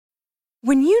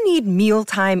When you need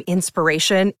mealtime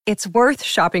inspiration, it's worth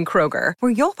shopping Kroger,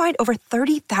 where you'll find over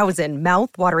 30,000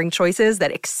 mouth-watering choices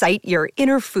that excite your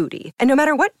inner foodie. And no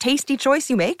matter what tasty choice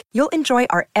you make, you'll enjoy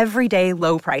our everyday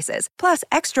low prices, plus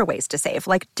extra ways to save,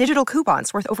 like digital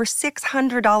coupons worth over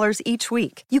 $600 each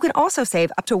week. You can also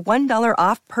save up to $1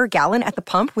 off per gallon at the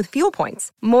pump with fuel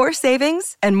points. More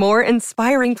savings and more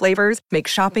inspiring flavors make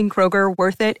shopping Kroger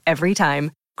worth it every time.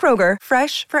 Kroger,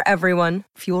 fresh for everyone.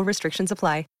 Fuel restrictions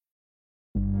apply.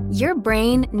 Your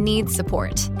brain needs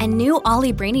support, and new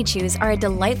Ollie Brainy Chews are a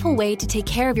delightful way to take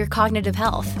care of your cognitive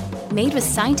health. Made with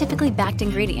scientifically backed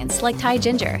ingredients like Thai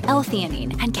ginger,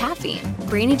 L-theanine, and caffeine,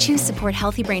 Brainy Chews support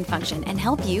healthy brain function and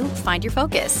help you find your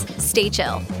focus, stay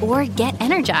chill, or get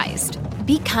energized.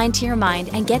 Be kind to your mind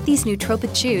and get these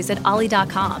nootropic chews at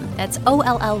ollie.com. That's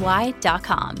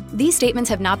OLLY.com. These statements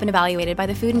have not been evaluated by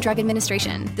the Food and Drug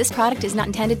Administration. This product is not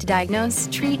intended to diagnose,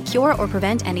 treat, cure, or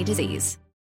prevent any disease.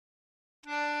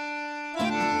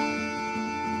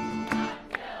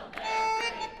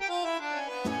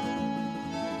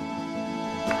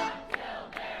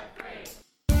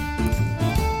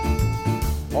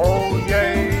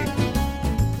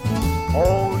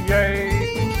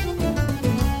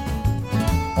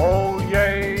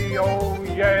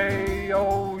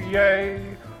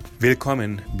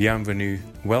 Willkommen, bienvenue,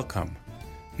 welcome.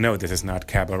 No, this is not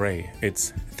cabaret, it's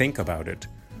Think About It,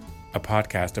 a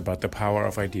podcast about the power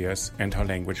of ideas and how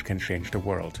language can change the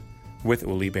world, with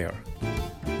Uli Baer.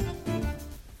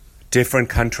 Different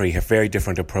countries have very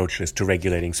different approaches to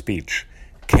regulating speech.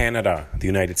 Canada, the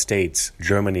United States,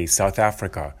 Germany, South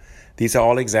Africa, these are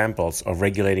all examples of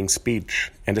regulating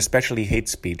speech, and especially hate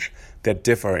speech, that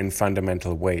differ in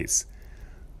fundamental ways.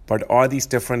 But are these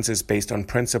differences based on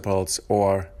principles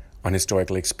or on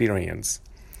historical experience?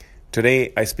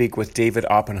 Today, I speak with David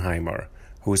Oppenheimer,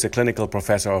 who is a clinical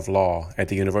professor of law at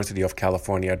the University of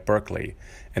California at Berkeley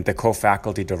and the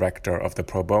co-faculty director of the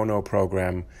Pro Bono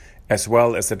program, as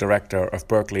well as the director of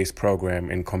Berkeley's program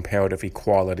in comparative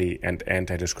equality and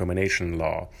anti-discrimination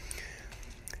law.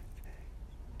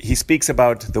 He speaks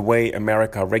about the way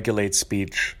America regulates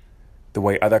speech, the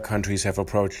way other countries have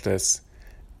approached this,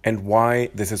 and why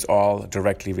this is all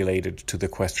directly related to the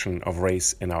question of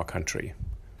race in our country.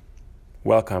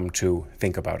 Welcome to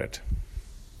Think About It.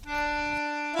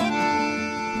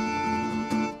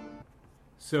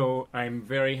 So I'm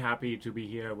very happy to be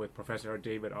here with Professor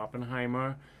David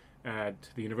Oppenheimer at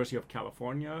the University of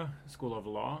California School of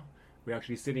Law. We're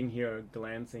actually sitting here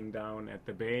glancing down at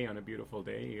the bay on a beautiful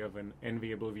day. You have an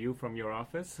enviable view from your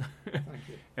office. Thank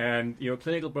you. And you're a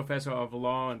clinical professor of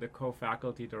law and the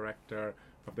co-faculty director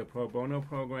of the Pro Bono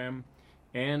program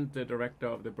and the director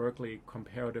of the Berkeley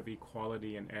Comparative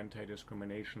Equality and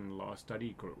Anti-Discrimination Law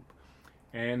Study Group.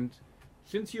 And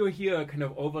since you're here kind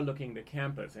of overlooking the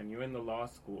campus and you're in the law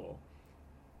school,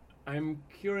 I'm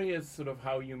curious sort of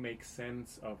how you make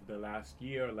sense of the last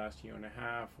year and a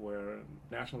half, where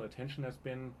national attention has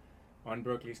been on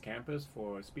Berkeley's campus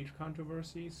for speech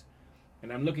controversies.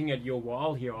 And I'm looking at your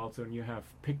wall here also, and you have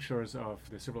pictures of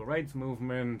the civil rights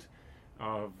movement,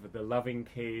 of the Loving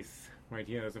case. Right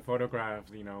here is a photograph,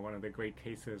 one of the great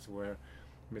cases where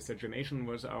miscegenation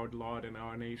was outlawed in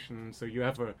our nation. So you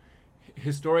have a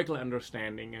historical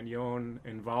understanding and your own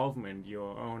involvement,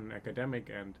 your own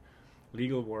academic and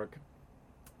legal work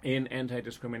in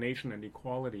anti-discrimination and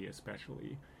equality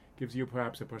especially, gives you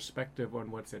perhaps a perspective on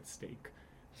what's at stake.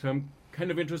 So I'm kind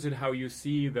of interested how you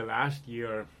see the last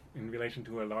year in relation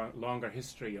to a longer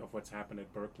history of what's happened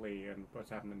at Berkeley and what's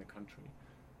happened in the country.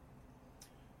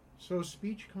 So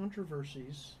speech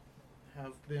controversies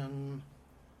have been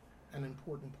an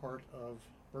important part of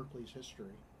Berkeley's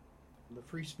history. The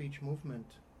free speech movement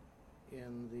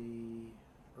in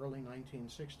the early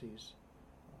 1960s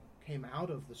came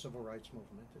out of the civil rights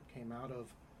movement. It came out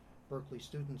of Berkeley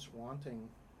students wanting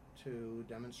to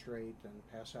demonstrate and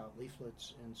pass out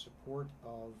leaflets in support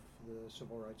of the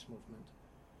civil rights movement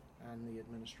and the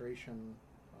administration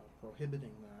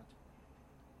prohibiting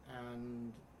that.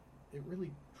 And it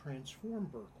really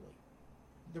transformed Berkeley.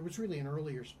 There was really an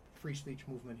earlier free speech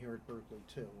movement here at Berkeley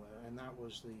too, and that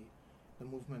was the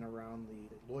movement around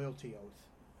the loyalty oath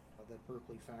that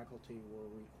Berkeley faculty were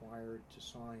required to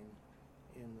sign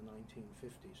in the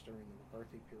 1950s during the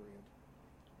McCarthy period,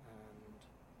 and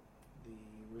the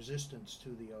resistance to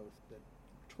the oath that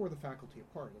tore the faculty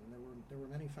apart. And there were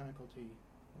many faculty,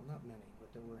 well, not many, but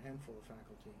there were a handful of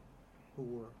faculty who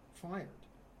were fired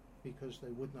because they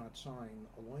would not sign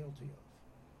a loyalty oath.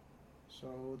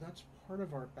 So that's part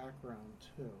of our background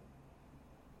too.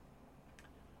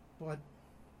 But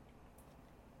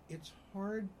it's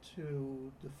hard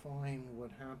to define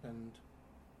what happened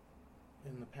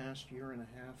in the past year and a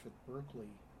half at Berkeley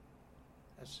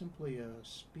as simply a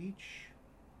speech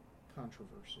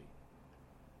controversy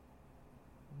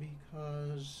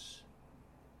because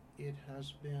it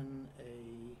has been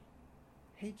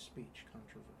a hate speech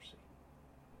controversy.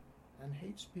 And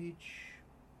hate speech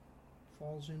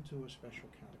falls into a special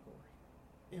category.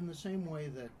 In the same way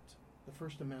that the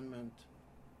First Amendment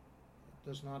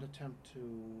does not attempt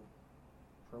to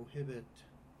prohibit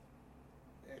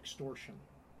extortion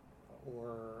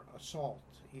or assault,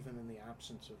 even in the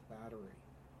absence of battery,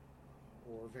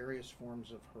 or various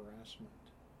forms of harassment,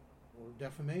 or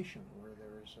defamation, where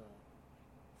there is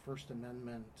a First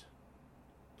Amendment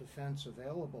defense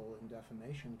available in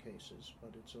defamation cases,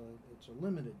 but it's a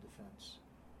limited defense.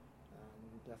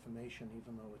 And defamation,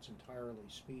 even though it's entirely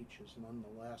speech, is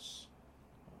nonetheless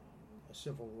a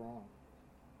civil wrong.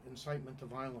 Incitement to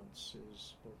violence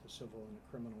is both a civil and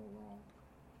a criminal wrong.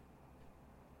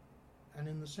 And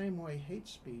in the same way, hate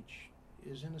speech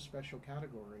is in a special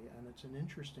category, and it's an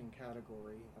interesting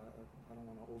category. I don't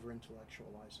want to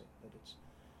over-intellectualize it, but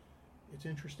it's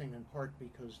interesting in part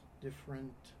because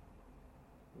different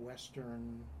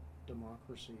Western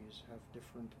democracies have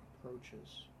different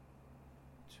approaches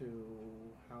to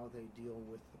how they deal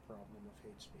with the problem of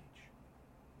hate speech.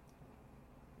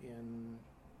 In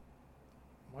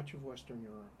much of Western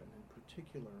Europe, and in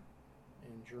particular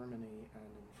in Germany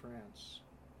and in France,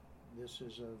 this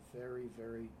is a very,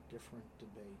 very different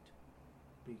debate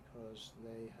because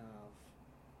they have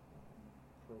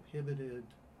prohibited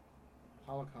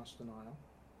Holocaust denial.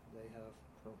 They have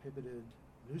prohibited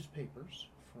newspapers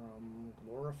from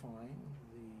glorifying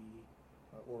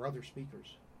or other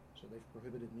speakers. So they've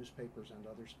prohibited newspapers and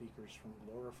other speakers from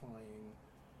glorifying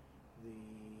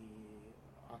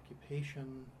the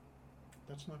occupation.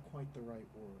 That's not quite the right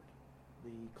word.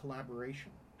 The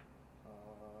collaboration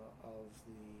of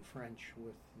the French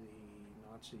with the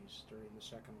Nazis during the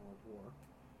Second World War,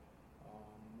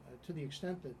 to the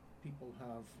extent that people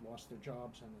have lost their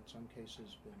jobs and in some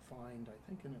cases been fined, I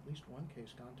think in at least one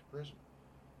case gone to prison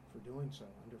for doing so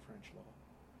under French law.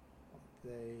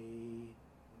 They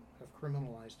have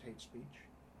criminalized hate speech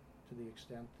to the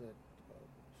extent that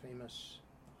a famous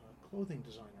clothing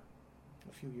designer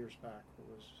a few years back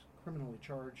was criminally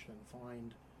charged and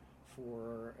fined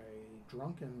for a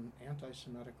drunken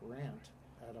anti-Semitic rant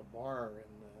at a bar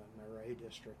in the Marais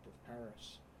district of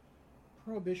Paris.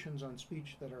 Prohibitions on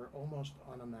speech that are almost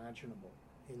unimaginable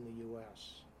in the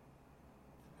U.S.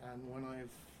 And when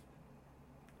I've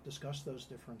discussed those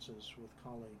differences with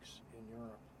colleagues in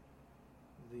Europe,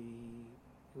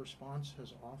 the response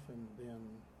has often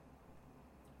been,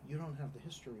 you don't have the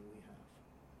history we have.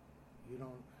 You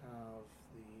don't have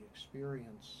the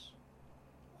experience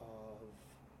of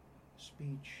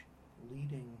speech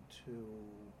leading to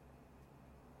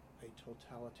a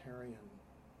totalitarian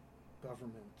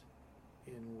government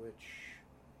in which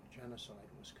genocide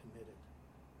was committed.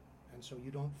 And so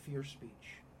you don't fear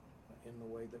speech in the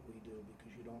way that we do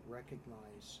because you don't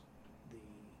recognize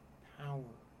the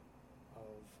power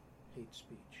of hate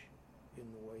speech in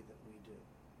the way that we do.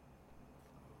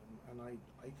 And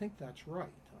I think that's right.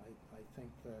 I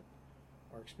think that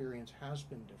our experience has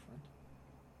been different,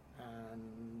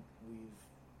 and we've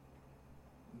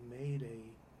made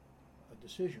a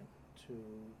decision to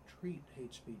treat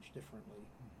hate speech differently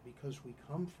because we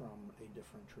come from a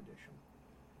different tradition.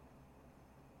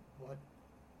 But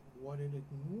what it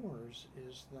ignores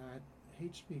is that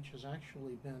hate speech has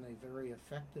actually been a very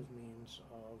effective means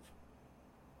of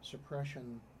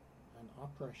suppression and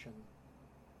oppression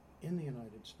in the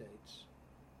United States,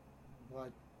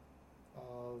 but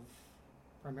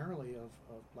primarily of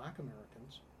Black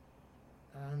Americans.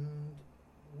 And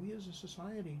we as a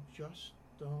society just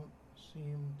don't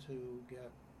seem to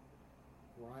get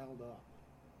riled up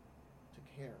to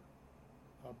care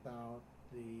about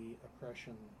the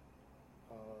oppression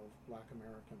of Black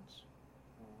Americans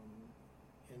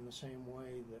in the same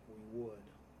way that we would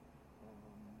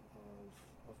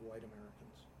of white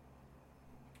Americans.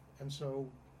 And so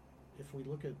if we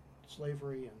look at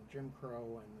slavery and Jim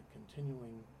Crow and the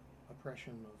continuing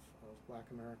oppression of Black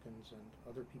Americans and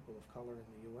other people of color in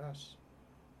the U.S.,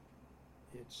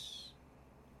 it's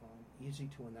easy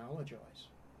to analogize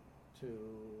to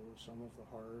some of the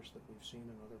horrors that we've seen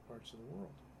in other parts of the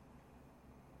world.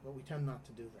 But we tend not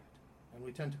to do that. And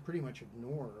we tend to pretty much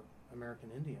ignore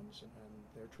American Indians and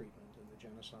their treatment and the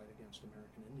genocide against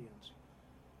American Indians.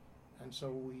 And so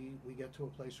we get to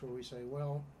a place where we say,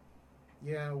 well,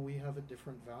 yeah, we have a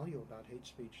different value about hate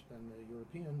speech than the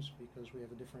Europeans because we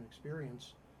have a different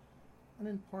experience. And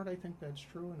in part I think that's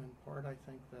true, and in part I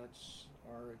think that's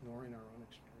our ignoring our own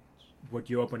experience. what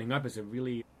you're opening up is a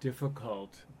really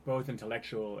difficult, both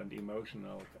intellectual and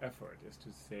emotional effort, is to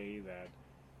say that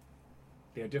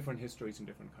there are different histories in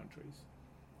different countries.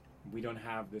 We don't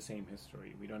have the same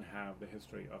history. We don't have the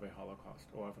history of a Holocaust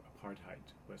or of apartheid,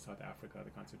 where South Africa,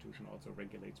 the constitution also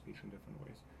regulates speech in different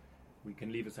ways. We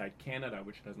can leave aside Canada,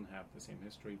 which doesn't have the same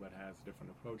history but has a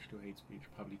different approach to hate speech,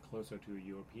 probably closer to a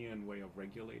European way of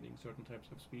regulating certain types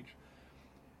of speech.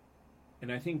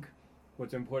 And I think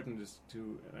what's important is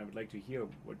to, and I would like to hear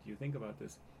what you think about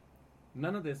this,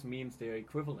 none of this means they are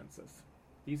equivalences.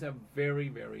 These are very,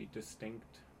 very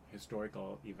distinct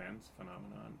historical events,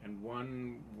 phenomenon, and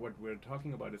what we're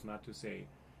talking about is not to say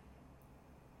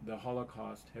the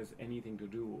Holocaust has anything to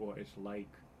do or is like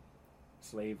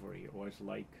slavery or is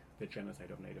like the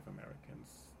genocide of Native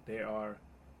Americans. They are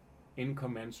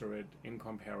incommensurate,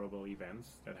 incomparable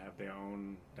events that have their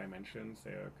own dimensions.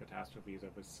 They are catastrophes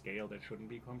of a scale that shouldn't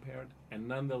be compared. And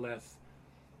nonetheless,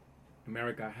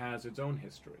 America has its own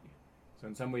history. So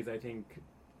in some ways, I think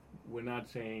we're not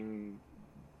saying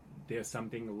there's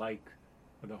something like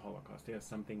the Holocaust. There's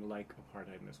something like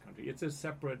apartheid in this country. It's a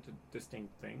separate,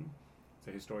 distinct thing. It's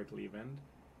a historical event.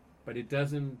 But it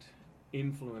doesn't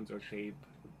influence or shape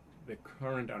the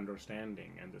current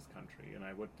understanding in this country. And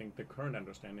I would think the current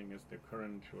understanding is the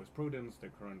current jurisprudence, the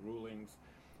current rulings,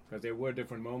 because there were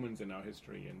different moments in our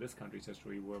history, in this country's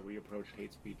history, where we approached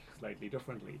hate speech slightly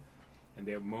differently. And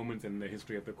there are moments in the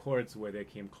history of the courts where they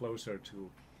came closer to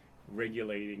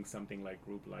regulating something like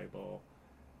group libel.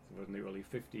 It was in the early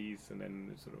 50s, and then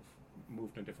it sort of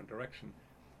moved in a different direction.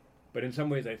 But in some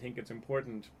ways, I think it's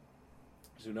important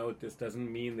to note this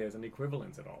doesn't mean there's an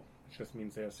equivalence at all. It just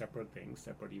means they are separate things,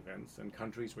 separate events, and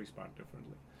countries respond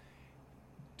differently.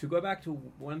 To go back to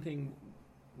one thing,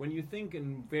 when you think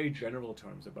in very general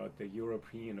terms about the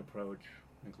European approach,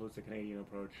 includes the Canadian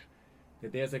approach,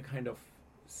 that there's a kind of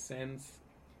sense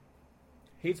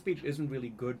hate speech isn't really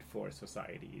good for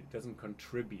society. It doesn't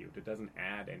contribute. It doesn't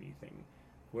add anything.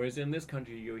 Whereas in this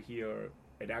country, you hear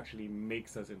it actually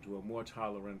makes us into a more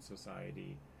tolerant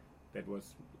society. That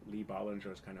was Lee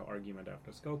Bollinger's kind of argument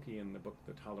after Skokie in the book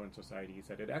The Tolerant Society. He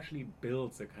said it actually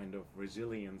builds a kind of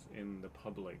resilience in the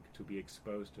public to be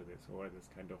exposed to this, or this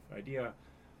kind of idea.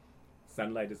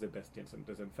 Sunlight is the best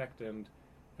disinfectant.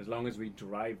 As long as we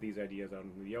drive these ideas out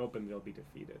into the open, they'll be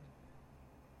defeated.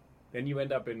 Then you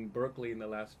end up in Berkeley in the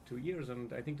last 2 years,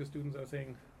 and I think the students are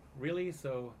saying, really?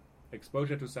 So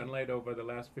exposure to sunlight over the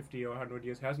last 50 or 100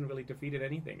 years hasn't really defeated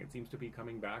anything. It seems to be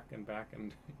coming back and back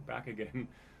and back again.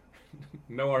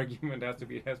 No argument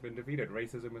has been defeated.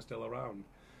 Racism is still around.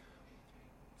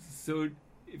 So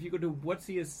if you go to what's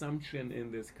the assumption in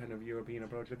this kind of European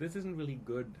approach, that this isn't really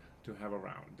good to have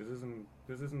around. This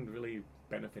isn't really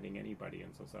benefiting anybody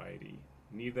in society,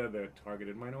 neither the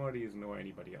targeted minorities nor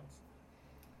anybody else.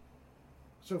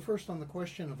 So first, on the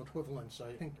question of equivalence,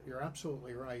 I think you're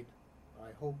absolutely right.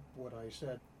 I hope what I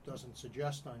said doesn't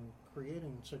suggest I'm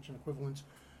creating such an equivalence,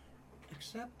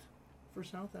 except for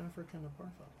South African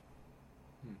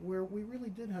apartheid, where we really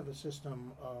did have a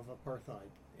system of apartheid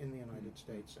in the United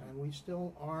States, and we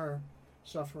still are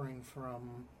suffering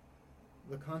from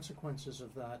the consequences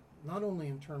of that, not only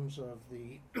in terms of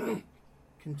the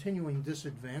continuing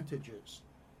disadvantages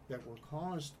that were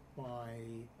caused by,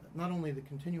 not only the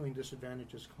continuing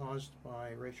disadvantages caused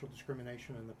by racial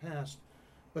discrimination in the past,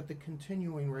 but the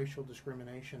continuing racial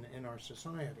discrimination in our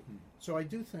society. So I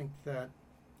do think that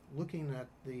looking at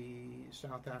the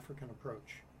South African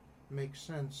approach makes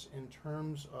sense in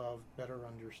terms of better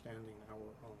understanding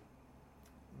our own.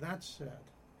 That said,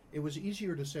 it was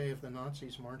easier to say of the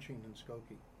Nazis marching in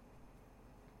Skokie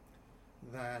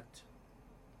that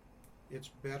it's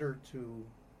better to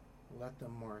let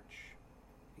them march,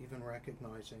 even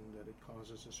recognizing that it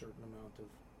causes a certain amount of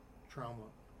trauma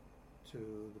to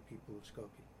the people of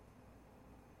Skokie.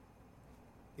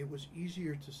 It was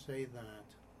easier to say that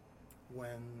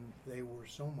when they were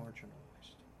so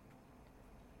marginalized.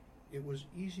 It was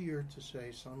easier to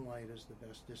say sunlight is the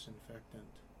best disinfectant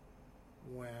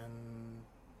when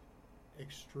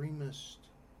extremist,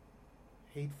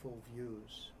 hateful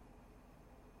views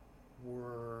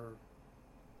were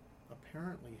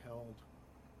apparently held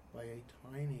by a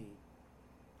tiny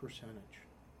percentage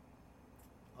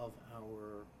of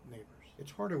our neighbors.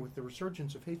 It's harder with the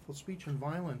resurgence of hateful speech and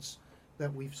violence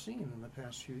that we've seen in the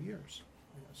past few years.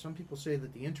 Some people say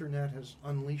that the internet has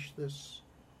unleashed this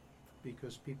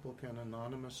because people can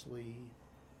anonymously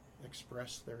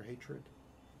express their hatred.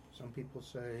 Some people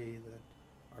say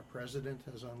that our president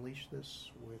has unleashed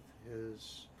this with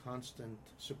his constant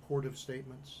supportive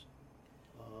statements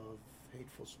of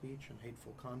hateful speech and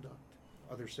hateful conduct.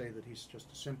 Others say that he's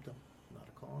just a symptom, not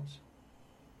a cause.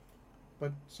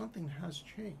 But something has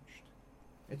changed.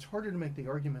 It's harder to make the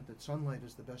argument that sunlight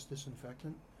is the best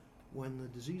disinfectant when the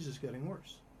disease is getting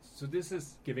worse. So this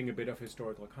is giving a bit of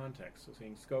historical context. So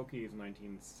saying Skokie is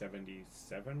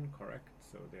 1977, correct?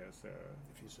 So there's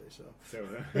If you say so. So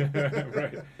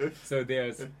right. So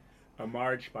there's a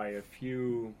march by a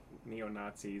few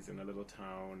neo-Nazis in a little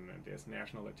town, and there's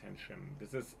national attention.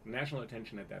 This is national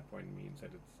attention at that point means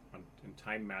that it's in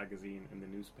Time magazine, in the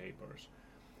newspapers.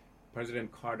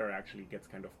 President Carter actually gets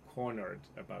kind of cornered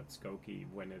about Skokie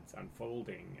when it's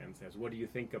unfolding and says, "What do you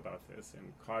think about this?"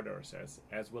 And Carter says,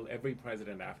 as will every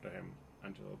president after him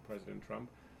until President Trump,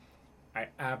 "I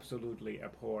absolutely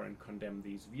abhor and condemn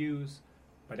these views,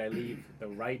 but I leave the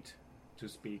right to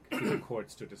speak to the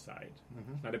courts to decide."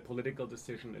 Mm-hmm. It's not a political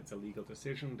decision, it's a legal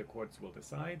decision. The courts will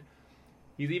decide.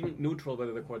 He's even neutral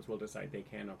whether the courts will decide they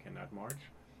can or cannot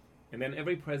march. And then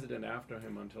every president after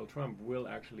him until Trump will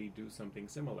actually do something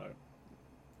similar.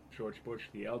 George Bush,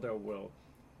 the elder, will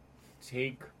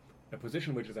take a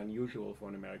position which is unusual for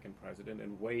an American president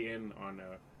and weigh in on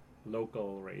a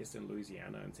local race in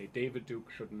Louisiana and say, David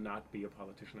Duke should not be a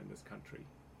politician in this country.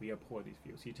 We abhor these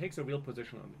views. He takes a real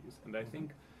position on these. And I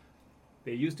think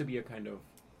there used to be a kind of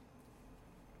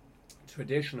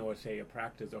tradition, or say a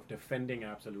practice, of defending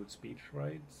absolute speech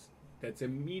rights that's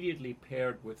immediately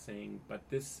paired with saying, but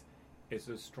this is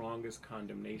the strongest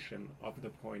condemnation of the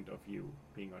point of view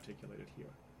being articulated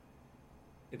here.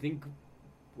 I think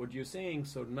what you're saying,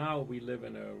 so now we live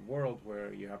in a world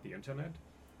where you have the internet,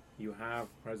 you have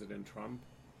President Trump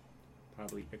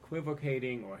probably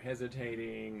equivocating or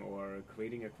hesitating or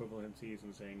creating equivalencies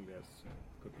and saying there's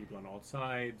good people on all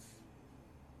sides,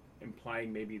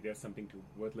 implying maybe there's something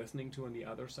worth listening to on the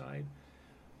other side.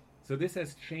 So this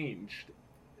has changed.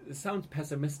 It sounds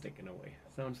pessimistic in a way.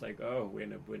 It sounds like, oh, we're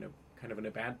in a kind of in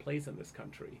a bad place in this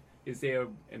country. Is there,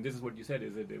 and this is what you said,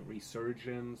 is it a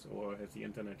resurgence, or has the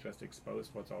internet just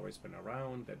exposed what's always been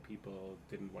around that people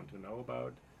didn't want to know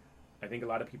about? I think a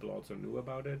lot of people also knew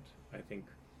about it. I think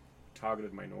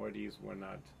targeted minorities were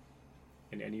not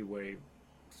in any way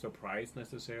surprised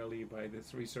necessarily by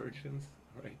this resurgence,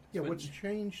 right? Yeah, what's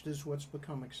changed is what's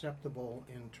become acceptable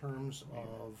in terms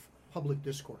of public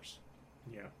discourse.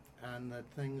 Yeah. And that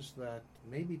things that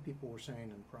maybe people were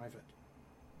saying in private,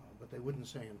 but they wouldn't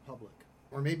say in public,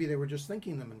 or maybe they were just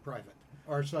thinking them in private,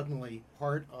 are suddenly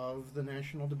part of the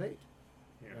national debate.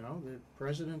 Yeah. You know, the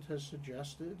president has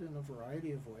suggested in a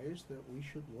variety of ways that we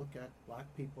should look at black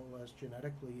people as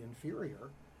genetically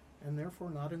inferior and therefore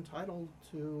not entitled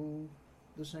to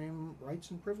the same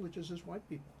rights and privileges as white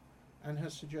people, and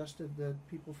has suggested that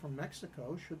people from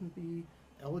Mexico shouldn't be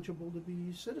eligible to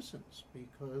be citizens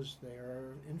because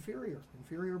they're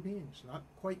inferior beings, not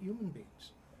quite human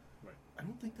beings. Right. I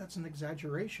don't think that's an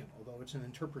exaggeration, although it's an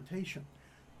interpretation.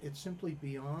 It's simply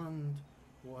beyond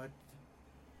what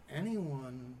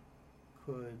anyone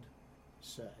could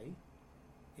say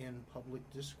in public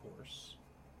discourse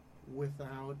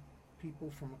without people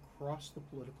from across the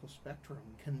political spectrum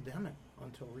condemning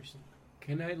until recently.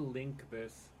 Can I link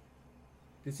this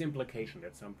implication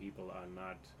that some people are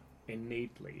not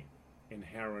innately,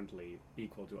 inherently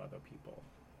equal to other people,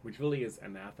 which really is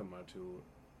anathema to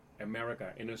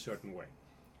America in a certain way?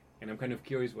 And I'm kind of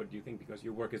curious what you think, because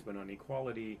your work has been on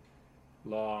equality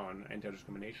law, on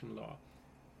anti-discrimination law.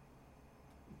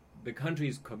 The country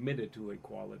is committed to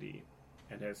equality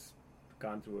and has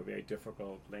gone through a very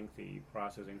difficult, lengthy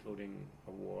process, including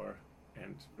a war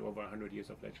and over 100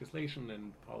 years of legislation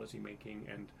and policy making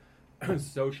and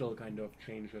social kind of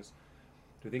changes,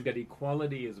 to think that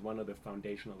equality is one of the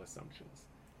foundational assumptions.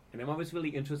 And I'm always really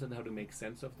interested in how to make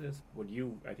sense of this. What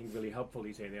you, I think, really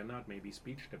helpfully say, they're not maybe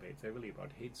speech debates, they're really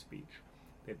about hate speech,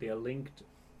 that they're linked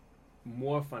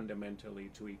more fundamentally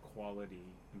to equality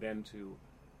than to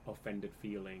offended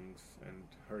feelings and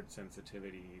hurt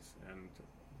sensitivities and,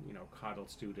 you know, coddle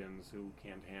students who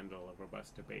can't handle a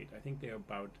robust debate. I think they're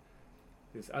about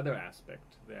this other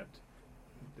aspect that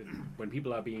when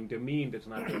people are being demeaned, it's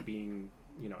not they're being,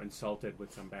 you know, insulted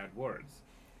with some bad words,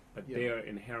 but their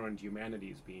inherent humanity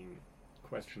is being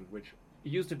questioned, which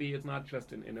used to be, it's not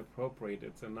just an inappropriate,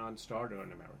 it's a non-starter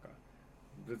in America.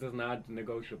 This is not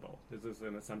negotiable. This is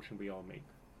an assumption we all make.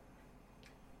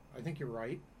 I think you're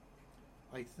right.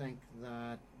 I think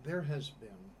that there has been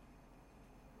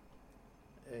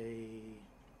a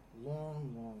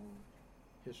long, long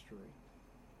history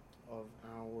of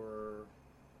our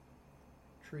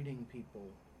treating people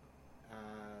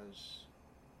as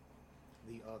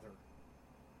the other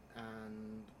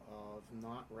and of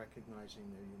not recognizing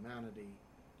their humanity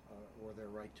or their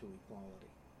right to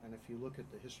equality. And if you look at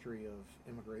the history of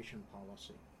immigration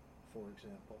policy, for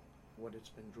example, what it's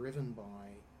been driven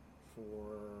by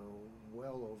for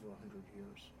well over 100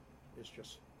 years is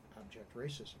just abject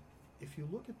racism. If you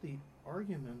look at the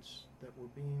arguments that were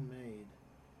being made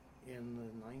in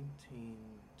the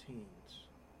 19-teens,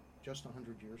 just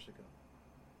 100 years ago,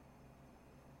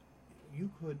 you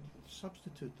could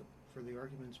substitute them for the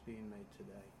arguments being made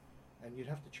today. And you'd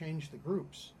have to change the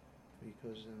groups,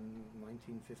 because in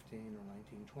 1915 or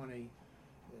 1920,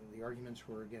 the arguments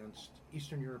were against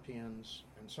Eastern Europeans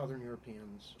and Southern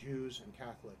Europeans, Jews and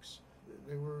Catholics.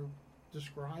 They were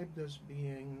described as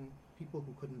being people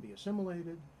who couldn't be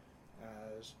assimilated,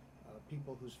 as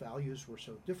people whose values were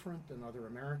so different than other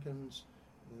Americans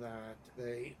that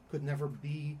they could never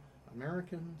be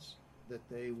Americans, that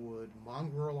they would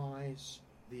mongrelize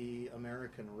the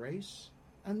American race.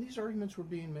 And these arguments were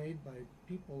being made by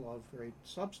people of great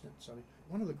substance. I mean,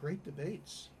 one of the great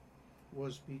debates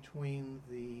was between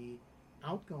the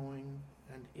outgoing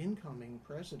and incoming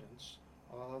presidents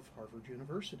of Harvard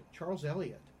University. Charles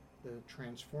Eliot, the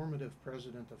transformative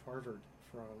president of Harvard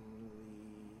from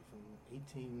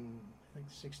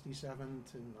 1867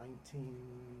 to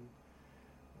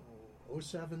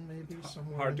 1907, maybe,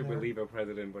 somewhere Hard to in there. believe a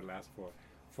president would last for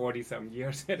 40-some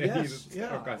years at Yes, any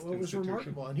august well, it was institution.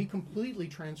 remarkable. And he completely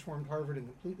transformed Harvard and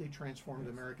completely transformed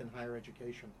American higher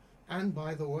education. And,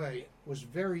 by the way, was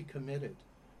very committed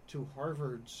to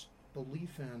Harvard's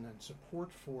belief in and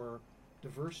support for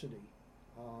diversity,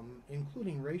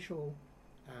 including racial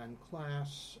and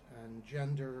class and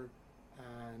gender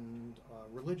and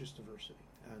religious diversity.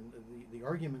 And the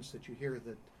arguments that you hear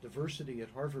that diversity at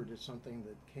Harvard is something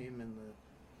that came in the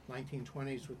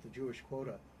 1920s with the Jewish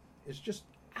quota is just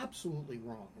absolutely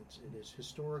wrong. It is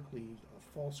historically a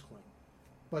false claim.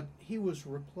 But he was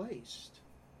replaced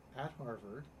at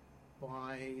Harvard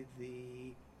by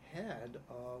the head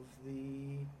of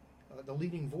the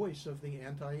leading voice of the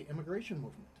anti-immigration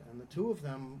movement. And the two of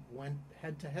them went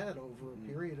head-to-head over a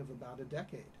period of about a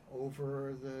decade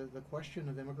over the question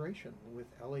of immigration, with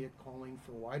Eliot calling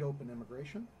for wide-open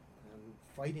immigration and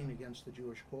fighting against the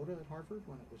Jewish quota at Harvard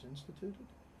when it was instituted.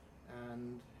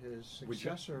 And his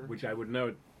successor... Which I would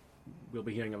note, we'll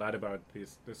be hearing a lot about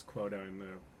this quota in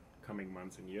the coming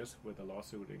months and years with a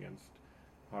lawsuit against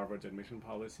Harvard's admission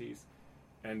policies.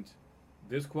 And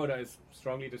this quota is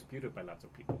strongly disputed by lots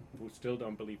of people who still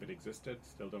don't believe it existed,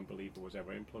 still don't believe it was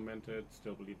ever implemented,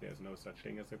 still believe there's no such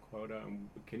thing as a quota.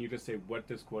 Can you just say what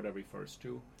this quota refers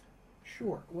to?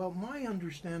 Sure. Well, my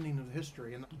understanding of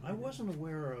history, and I wasn't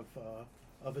aware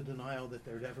of a denial that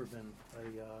there'd ever been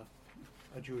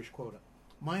a Jewish quota.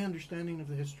 My understanding of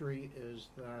the history is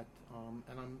that,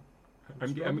 and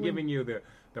I'm giving you the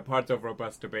parts of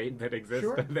robust debate that exist,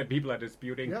 Sure. that people are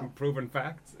disputing proven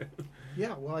facts.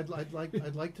 Yeah, well, I'd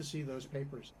like to see those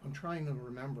papers. I'm struggling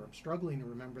to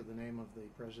remember the name of the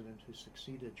president who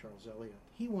succeeded Charles Eliot.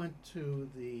 He went to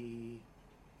the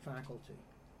faculty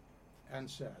and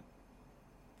said,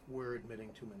 we're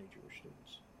admitting too many Jewish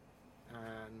students,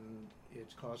 and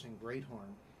it's causing great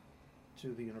harm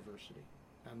to the university.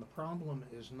 And the problem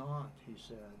is not, he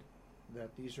said,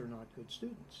 that these are not good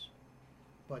students,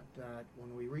 but that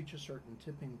when we reach a certain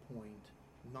tipping point,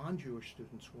 non-Jewish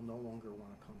students will no longer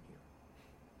want to come here.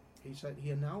 He said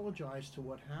he analogized to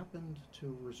what happened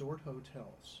to resort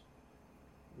hotels,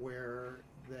 where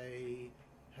they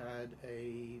had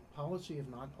a policy of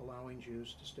not allowing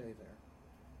Jews to stay there.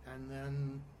 And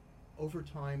then over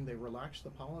time they relaxed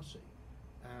the policy.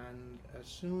 And as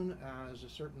soon as a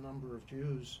certain number of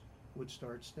Jews would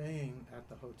start staying at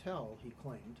the hotel, he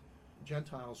claimed,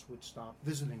 Gentiles would stop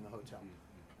visiting the hotel.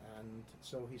 And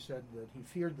so he said that he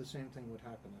feared the same thing would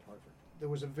happen at Harvard. There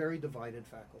was a very divided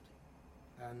faculty.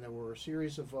 And there were a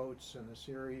series of votes and a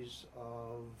series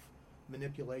of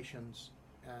manipulations.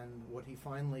 And what he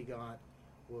finally got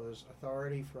was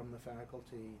authority from the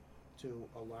faculty to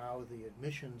allow the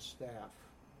admissions staff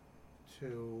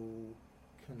to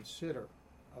consider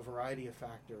a variety of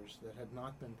factors that had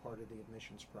not been part of the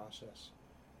admissions process.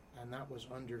 And that was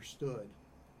understood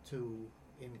to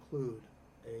include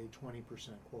a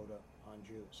 20% quota on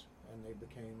Jews. And they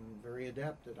became very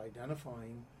adept at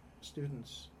identifying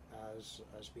students as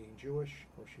being Jewish.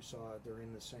 Of course, you saw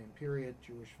during the same period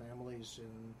Jewish families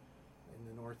in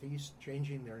the Northeast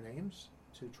changing their names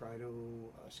to try to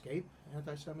escape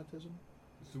anti-Semitism.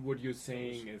 So what you're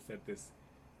saying is that this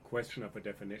question of a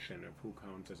definition of who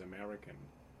counts as American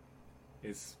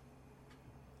is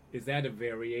that a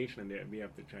variation? And we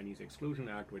have the Chinese Exclusion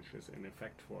Act, which is in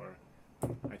effect for,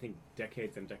 I think,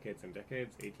 decades and decades and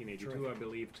decades. 1882, I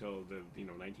believe, till the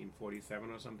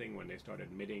 1947 or something, when they started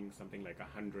admitting something like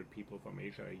 100 people from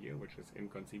Asia a year, which is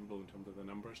inconceivable in terms of the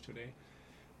numbers today.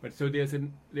 But so there's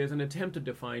an attempt to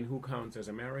define who counts as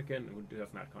American and who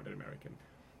does not count as American.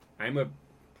 I'm a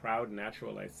proud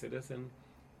naturalized citizen.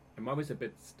 I'm always a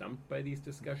bit stumped by these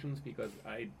discussions because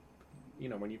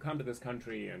when you come to this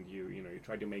country and you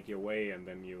try to make your way and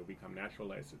then you become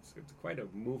naturalized, it's quite a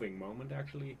moving moment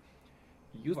actually.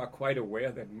 You are quite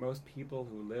aware that most people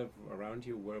who live around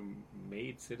you were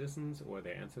made citizens or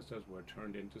their ancestors were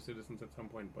turned into citizens at some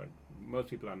point, but most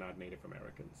people are not Native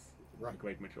Americans, Right. the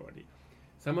great majority.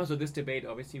 Somehow, so this debate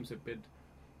always seems a bit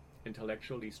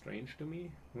intellectually strange to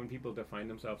me when people define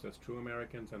themselves as true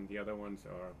Americans and the other ones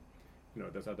are,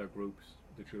 there's other groups,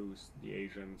 the Jews, the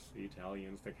Asians, the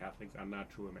Italians, the Catholics are not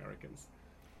true Americans.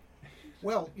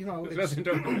 Well, It's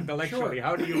intellectually, sure.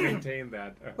 how do you maintain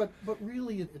that? But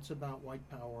really, it's about white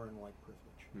power and white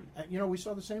privilege. We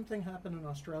saw the same thing happen in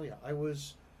Australia.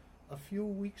 A few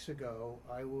weeks ago,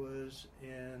 I was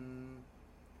in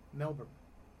Melbourne,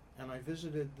 and I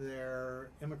visited their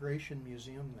immigration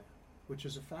museum there, which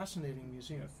is a fascinating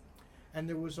museum. Yes. And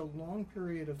there was a long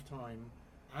period of time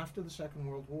after the Second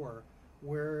World War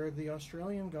where the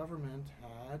Australian government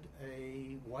had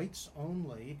a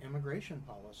whites-only immigration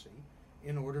policy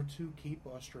in order to keep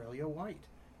Australia white.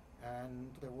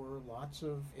 And there were lots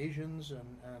of Asians and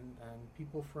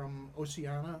people from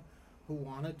Oceania who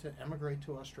wanted to emigrate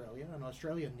to Australia, and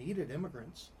Australia needed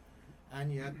immigrants,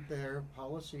 and yet their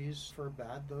policies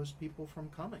forbade those people from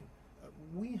coming.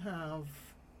 We have,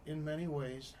 in many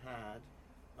ways, had,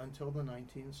 until the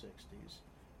 1960s,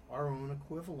 our own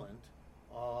equivalent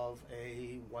of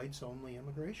a whites-only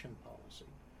immigration policy,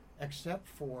 except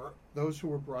for those who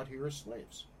were brought here as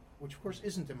slaves, which of course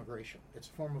isn't immigration. It's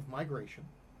a form of migration,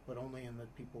 but only in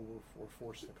that people were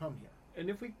forced to come here. And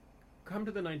if we come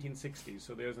to the 1960s,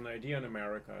 so there's an idea in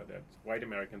America that white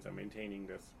Americans are maintaining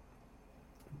this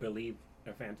belief,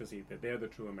 a fantasy that they're the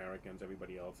true Americans,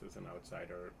 everybody else is an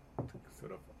outsider,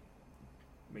 sort of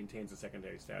maintains a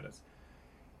secondary status.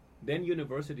 Then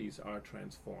universities are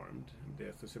transformed.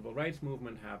 There's the civil rights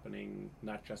movement happening,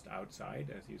 not just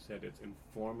outside. As you said, it's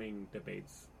informing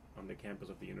debates on the campus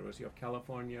of the University of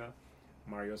California.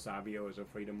 Mario Savio is a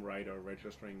freedom rider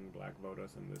registering black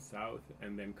voters in the South,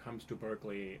 and then comes to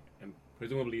Berkeley and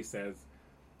presumably says,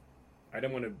 I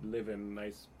don't want to live in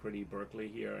nice, pretty Berkeley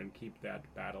here and keep that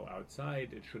battle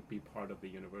outside. It should be part of the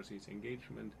university's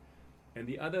engagement. And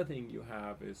the other thing you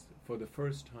have is, for the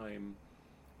first time,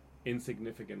 in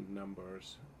significant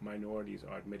numbers, minorities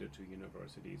are admitted to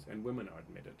universities and women are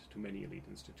admitted to many elite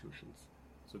institutions.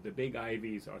 So the big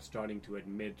Ivies are starting to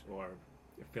admit or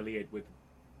affiliate with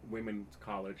women's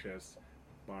colleges,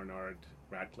 Barnard,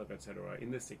 Radcliffe, etc., in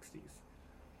the 60s.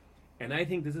 And I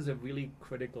think this is a really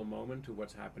critical moment to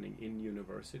what's happening in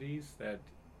universities, that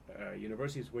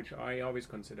universities, which I always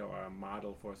consider are a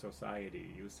model for society,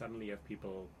 you suddenly have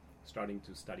people starting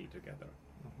to study together.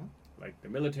 Mm-hmm. Like the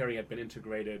military had been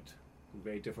integrated,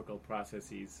 very difficult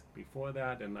processes before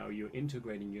that, and now you're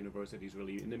integrating universities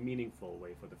really in a meaningful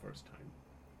way for the first time.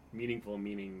 Meaningful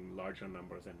meaning larger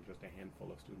numbers than just a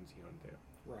handful of students here and there.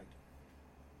 Right.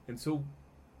 And so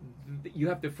you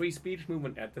have the free speech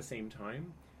movement at the same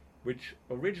time, which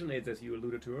originates, as you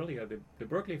alluded to earlier, the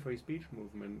Berkeley free speech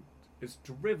movement is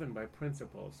driven by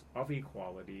principles of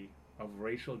equality, of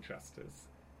racial justice,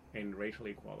 and racial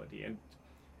equality. And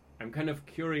I'm kind of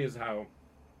curious how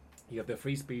you have the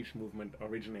free speech movement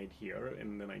originate here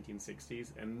in the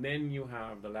 1960s, and then you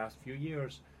have the last few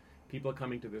years people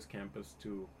coming to this campus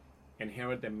to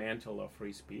inherit the mantle of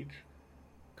free speech,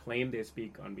 claim they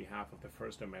speak on behalf of the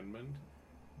First Amendment,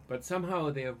 but somehow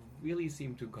they really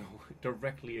seem to go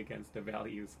directly against the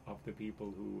values of the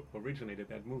people who originated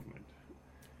that movement.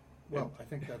 Well, I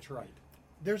think that's right.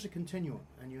 There's a continuum,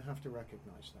 and you have to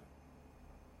recognize that.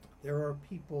 There are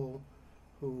people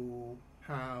who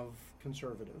have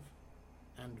conservative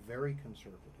and very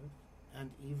conservative and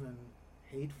even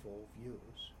hateful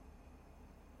views,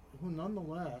 who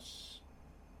nonetheless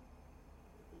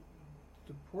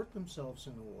deport themselves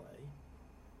in a way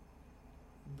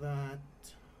that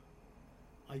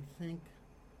I think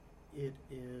it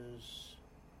is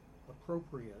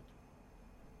appropriate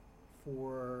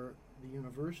for the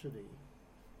university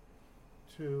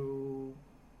to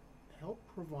help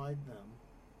provide them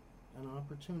an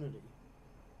opportunity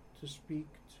to speak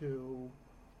to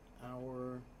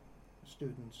our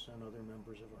students and other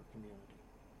members of our community.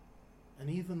 And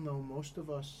even though most of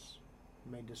us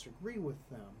may disagree with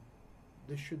them,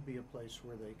 this should be a place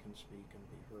where they can speak and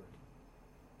be heard.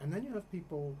 And then you have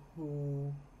people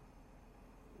who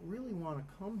really want to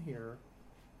come here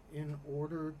in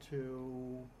order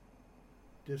to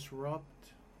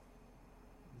disrupt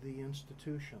the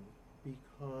institution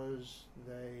because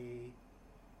they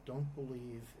don't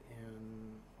believe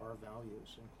in our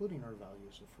values, including our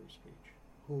values of free speech,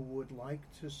 who would like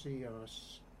to see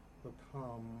us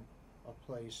become a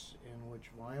place in which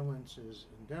violence is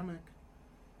endemic,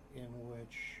 in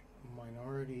which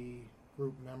minority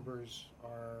group members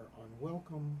are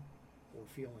unwelcome or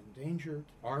feel endangered,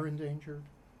 are endangered,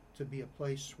 to be a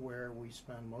place where we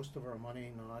spend most of our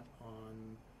money not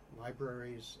on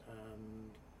libraries and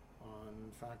on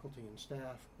faculty and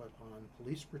staff, but on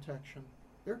police protection.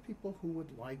 There are people who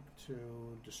would like to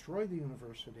destroy the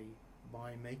university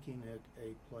by making it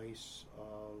a place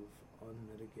of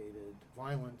unmitigated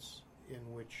violence in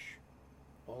which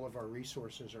all of our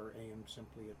resources are aimed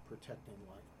simply at protecting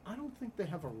life. I don't think they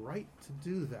have a right to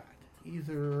do that,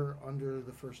 either under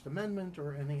the First Amendment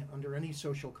or under any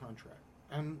social contract.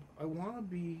 And I want to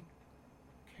be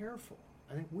careful.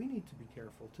 I think we need to be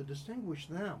careful to distinguish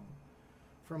them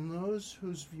from those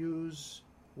whose views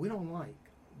we don't like,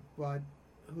 but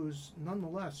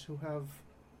who have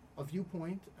a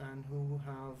viewpoint and who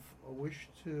have a wish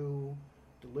to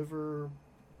deliver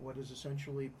what is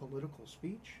essentially political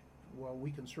speech. While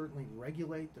we can certainly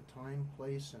regulate the time,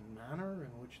 place, and manner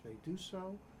in which they do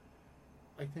so,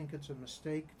 I think it's a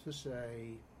mistake to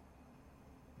say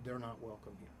they're not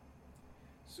welcome here.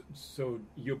 So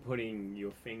you're putting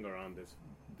your finger on this,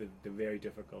 the very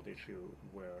difficult issue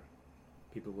where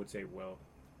people would say, well,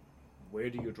 where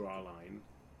do you draw a line,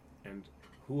 and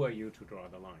who are you to draw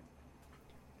the line?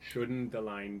 Shouldn't the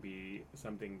line be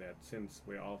something that, since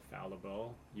we're all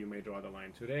fallible, you may draw the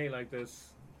line today like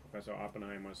this? Professor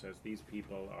Oppenheimer says these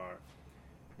people are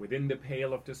within the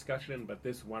pale of discussion, but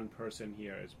this one person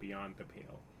here is beyond the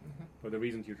pale, for the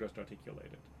reasons you just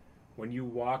articulated. When you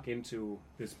walk into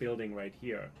this building right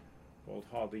here, Old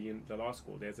Hall, the law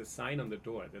school, there's a sign on the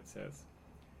door that says,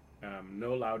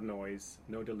 no loud noise,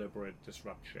 no deliberate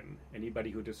disruption.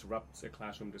 Anybody who disrupts a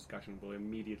classroom discussion will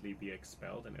immediately be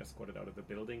expelled and escorted out of the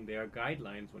building. There are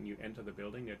guidelines when you enter the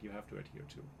building that you have to adhere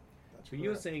to. That's So correct.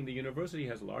 you're saying the university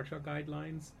has larger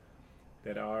guidelines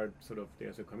that are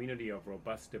there's a community of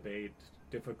robust debate,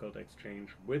 difficult exchange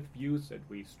with views that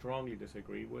we strongly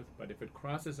disagree with, but if it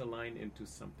crosses a line into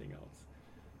something else.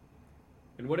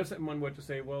 And what if someone were to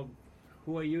say, well,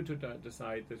 who are you to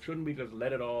decide? That shouldn't we just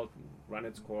let it all run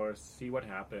its course, see what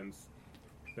happens?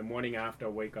 The morning after,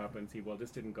 wake up and see, well,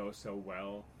 this didn't go so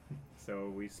well, so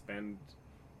we spend,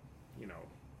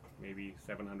 maybe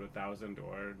 $700,000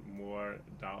 or more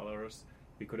dollars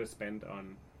we could have spent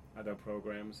on other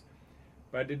programs.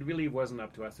 But it really wasn't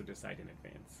up to us to decide in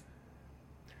advance.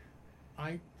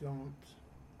 I don't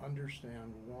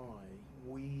understand why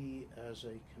we as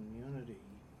a community,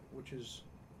 which is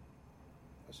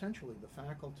essentially the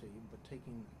faculty, but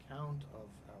taking account of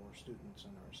our students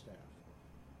and our staff.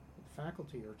 The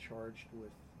faculty are charged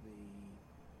with the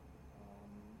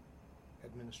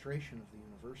administration of the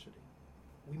university.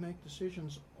 We make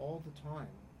decisions all the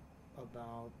time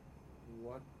about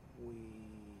what we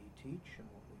teach and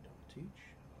what we don't teach,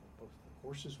 both the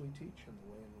courses we teach and the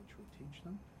way in which we teach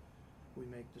them. We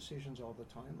make decisions all the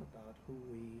time about who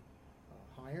we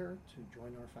hire to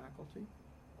join our faculty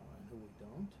and who we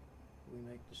don't. We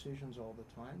make decisions all the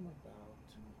time about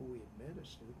who we admit as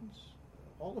students.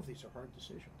 All of these are hard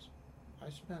decisions. I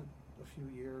spent a few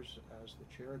years as the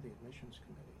chair of the admissions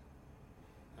committee,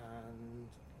 and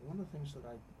one of the things that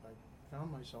I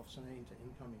found myself saying to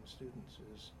incoming students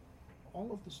is,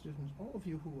 all of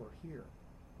you who are here,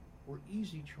 were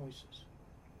easy choices.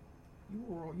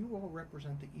 You all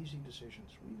represent the easy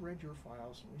decisions. We read your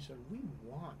files and we said, we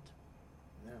want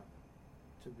them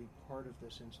to be part of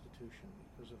this institution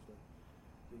because of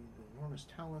the enormous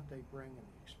talent they bring and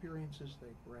the experiences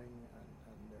they bring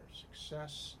and their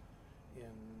success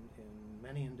in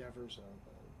many endeavors,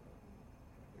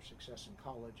 their success in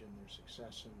college and their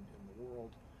success in the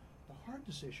world. The hard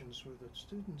decisions were the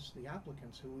students, the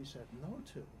applicants who we said no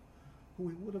to, who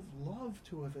we would have loved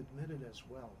to have admitted as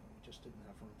well, and we just didn't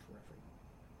have room for everyone.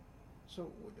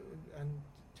 So, and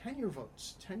tenure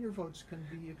votes can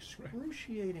be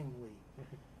excruciatingly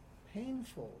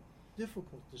painful,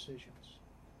 difficult decisions.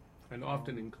 And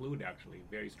often include, actually,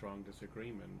 very strong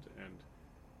disagreement, and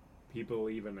people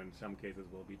even in some cases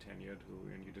will be tenured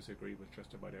and you disagree with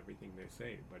just about everything they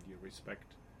say, but you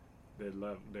respect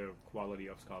their quality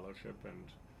of scholarship and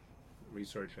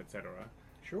research, etc.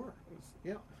 Sure.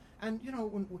 Yeah. And,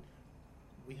 when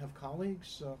we have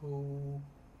colleagues who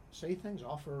say things,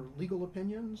 offer legal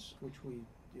opinions, with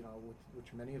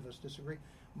which many of us disagree.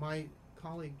 My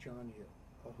colleague, John Yu,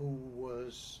 who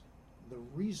was the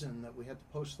reason that we had to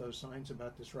post those signs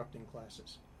about disrupting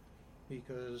classes,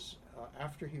 because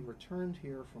after he returned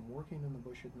here from working in the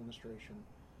Bush administration,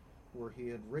 where he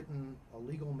had written a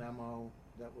legal memo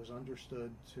that was understood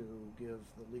to give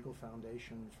the legal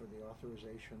foundation for the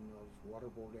authorization of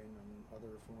waterboarding and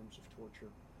other forms of torture,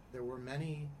 There were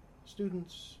many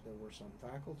students, there were some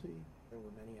faculty, there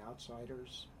were many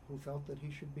outsiders who felt that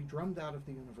he should be drummed out of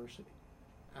the university.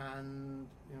 And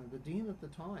the dean at the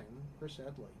time, Chris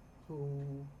Edley,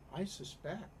 who I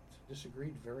suspect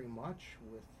disagreed very much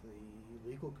with the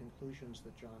legal conclusions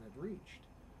that John had reached,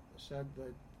 said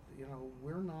that,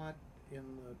 we're not in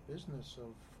the business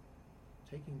of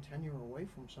taking tenure away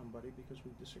from somebody because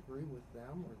we disagree with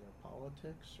them or their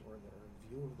politics or their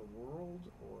view of the world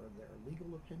or their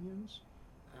legal opinions.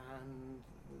 And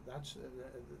that's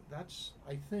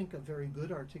I think, a very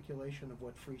good articulation of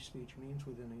what free speech means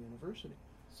within a university.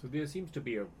 So there seems to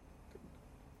be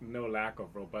no lack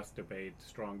of robust debate,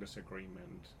 strong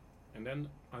disagreement. And then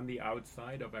on the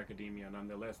outside of academia,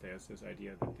 nonetheless, there's this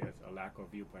idea that there's a lack of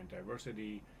viewpoint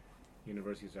diversity.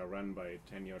 Universities are run by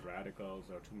tenured radicals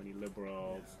or too many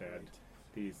liberals,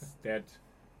 that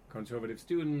conservative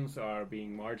students are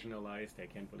being marginalized, they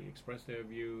can't really express their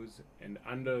views. And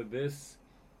under this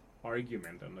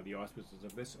argument, under the auspices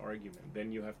of this argument,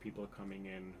 then you have people coming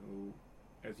in who,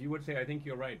 as you would say, I think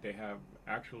you're right, they have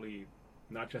actually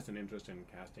not just an interest in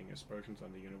casting aspersions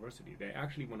on the university, they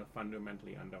actually want to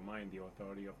fundamentally undermine the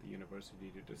authority of the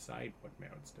university to decide what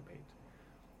merits debate.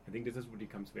 I think this is what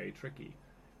becomes very tricky.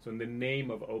 So in the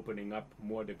name of opening up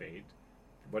more debate,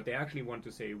 what they actually want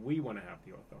to say, we want to have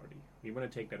the authority. We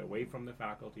want to take that away from the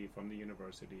faculty, from the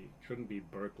university. It shouldn't be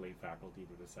Berkeley faculty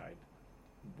to decide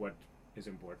what is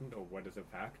important or what is a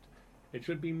fact. It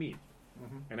should be me.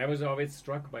 Mm-hmm. And I was always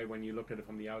struck by, when you looked at it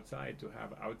from the outside, to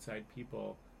have outside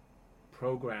people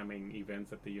programming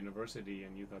events at the university,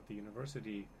 and you thought the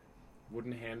university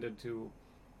wouldn't hand it to,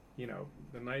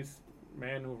 the nice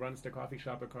man who runs the coffee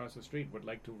shop across the street would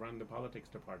like to run the politics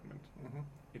department. Mm-hmm.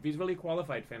 If he's really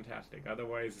qualified, fantastic.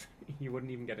 Otherwise, he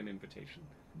wouldn't even get an invitation.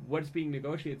 What's being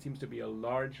negotiated seems to be a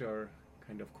larger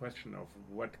kind of question of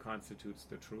what constitutes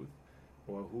the truth,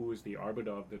 or who is the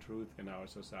arbiter of the truth in our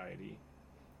society.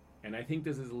 And I think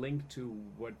this is linked to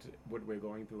what we're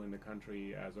going through in the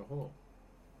country as a whole,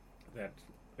 that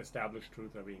established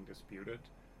truths are being disputed,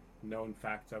 known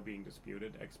facts are being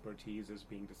disputed, expertise is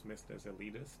being dismissed as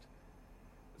elitist.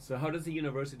 So how does the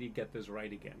university get this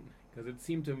right again? Because it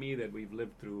seemed to me that we've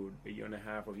lived through a year and a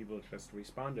half where people just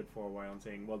responded for a while and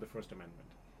saying, well, the First Amendment.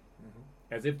 Mm-hmm.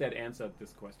 As if that answered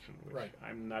this question, which right.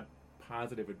 I'm not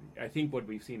positive. I think what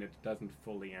we've seen, it doesn't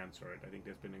fully answer it. I think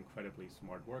there's been incredibly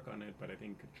smart work on it, but I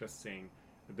think just saying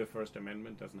the First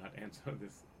Amendment does not answer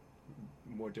this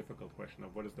more difficult question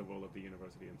of what is the role of the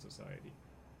university in society.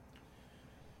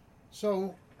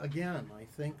 So, again, I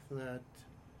think that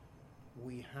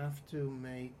we have to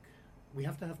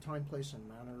have time, place, and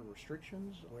manner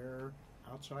restrictions where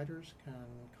outsiders can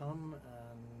come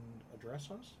and address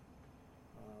us.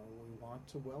 We want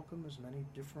to welcome as many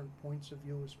different points of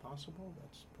view as possible.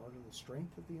 That's part of the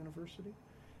strength of the university.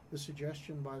 The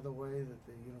suggestion, by the way, that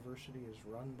the university is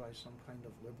run by some kind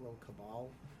of liberal cabal,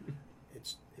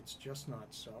 it's just not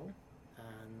so.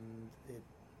 And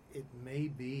it may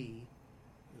be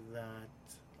that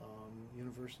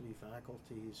university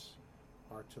faculties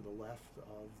are to the left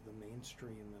of the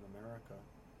mainstream in America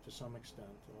to some extent,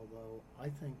 although I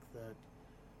think that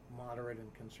moderate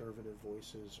and conservative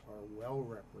voices are well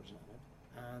represented.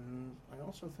 And I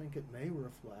also think it may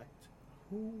reflect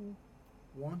who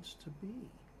wants to be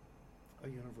a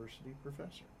university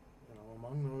professor.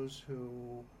 Among those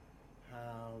who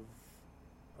have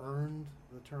earned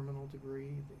the terminal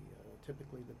degree,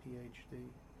 typically the PhD,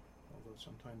 although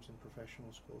sometimes in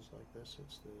professional schools like this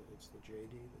it's the JD,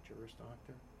 the Juris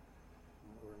Doctor,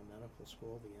 or in a medical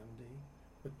school, the MD.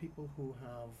 But people who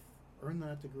have earned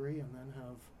that degree and then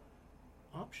have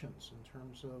options in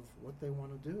terms of what they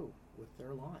want to do with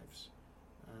their lives.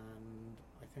 And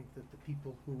I think that the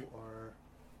people who are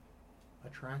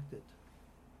attracted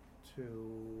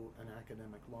to an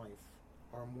academic life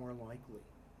are more likely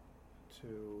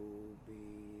to be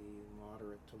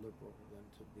moderate to liberal than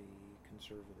to be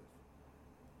conservative.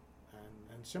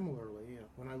 And similarly,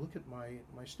 when I look at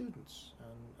my students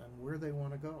and where they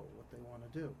want to go, what they want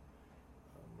to do,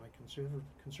 my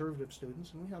conservative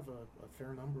students, and we have a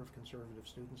fair number of conservative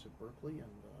students at Berkeley,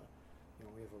 and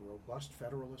we have a robust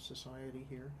Federalist Society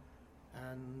here,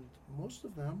 and most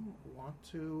of them want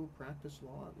to practice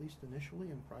law, at least initially,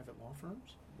 in private law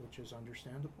firms, which is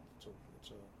understandable.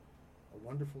 It's a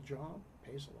wonderful job,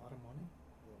 pays a lot of money.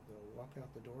 They'll walk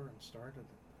out the door and start at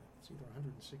it's either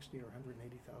 $160,000 or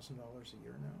 $180,000 a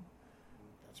year now.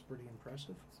 That's pretty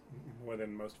impressive. More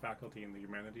than most faculty in the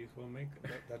humanities will make.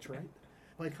 That's right.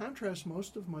 By contrast,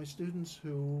 most of my students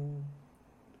who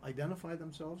identify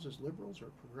themselves as liberals or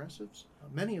progressives.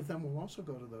 Many of them will also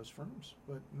go to those firms,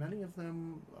 but many of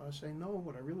them say, no,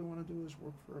 what I really want to do is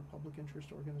work for a public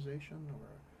interest organization, or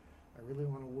I really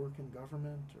want to work in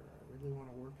government, or I really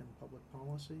want to work in public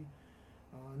policy,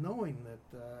 knowing that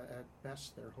at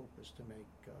best their hope is to make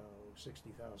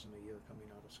 $60,000 a year coming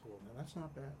out of school. Now that's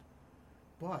not bad,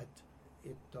 but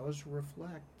it does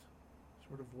reflect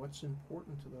sort of what's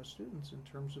important to those students in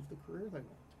terms of the career they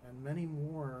want. And many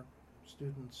more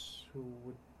students who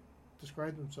would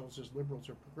describe themselves as liberals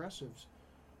or progressives,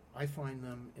 I find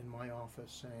them in my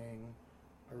office saying,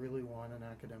 I really want an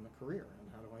academic career, and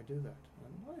how do I do that?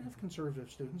 And I have conservative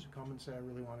students who come and say, I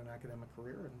really want an academic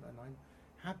career, and I'm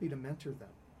happy to mentor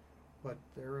them. But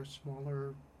they're a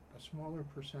smaller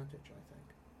percentage, I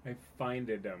think. I find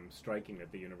it striking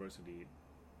that the university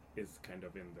is kind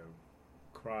of in the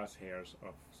crosshairs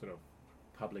of sort of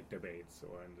public debates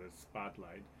or in the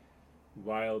spotlight,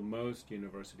 while most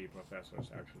university professors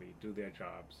actually do their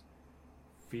jobs,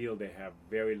 feel they have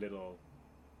very little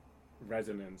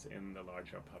resonance in the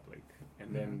larger public,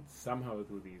 and then somehow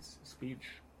through these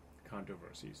speech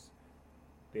controversies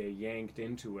they're yanked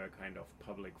into a kind of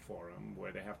public forum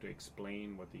where they have to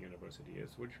explain what the university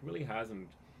is, which really hasn't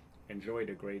enjoyed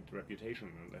a great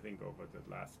reputation. And I think over the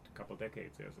last couple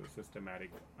decades there's a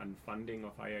systematic unfunding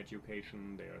of higher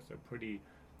education. There's a pretty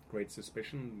great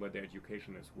suspicion whether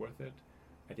education is worth it.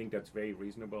 I think that's very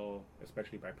reasonable,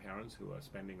 especially by parents who are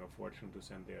spending a fortune to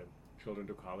send their children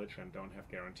to college and don't have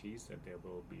guarantees that there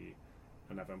will be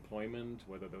enough employment,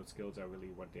 whether those skills are really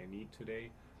what they need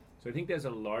today. So I think there's a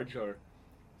larger,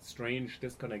 strange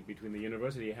disconnect between the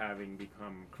university having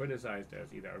become criticized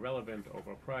as either irrelevant,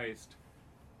 overpriced,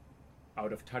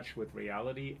 out of touch with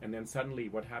reality, and then suddenly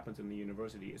what happens in the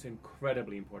university is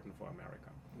incredibly important for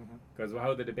America. Because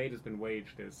how the debate has been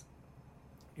waged is,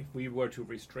 if we were to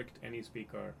restrict any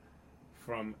speaker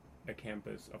from a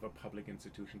campus of a public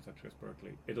institution such as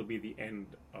Berkeley, it'll be the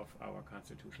end of our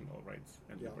constitutional rights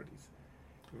and liberties.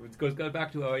 It goes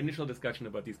back to our initial discussion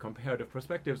about these comparative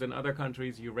perspectives. In other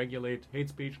countries, you regulate hate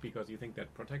speech because you think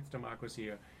that protects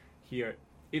democracy. Here,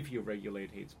 if you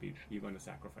regulate hate speech, you're going to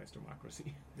sacrifice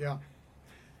democracy. Yeah.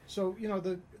 So,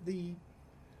 the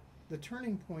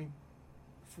turning point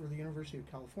for the University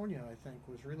of California, I think,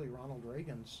 was really Ronald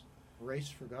Reagan's race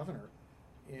for governor.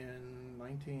 In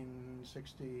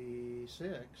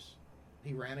 1966,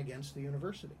 he ran against the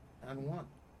university and won.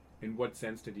 In what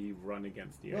sense did he run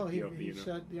against the idea of the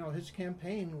university? He said, his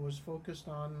campaign was focused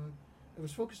on a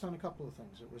couple of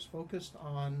things. It was focused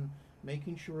on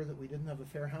making sure that we didn't have a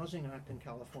Fair Housing Act in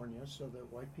California so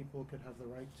that white people could have the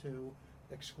right to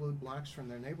exclude blacks from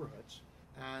their neighborhoods,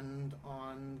 and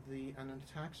an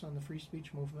attacks on the free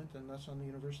speech movement, and thus on the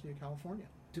University of California.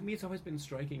 To me, it's always been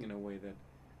striking in a way that,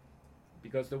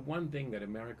 because the one thing that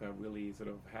America really sort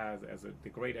of has as the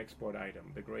great export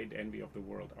item, the great envy of the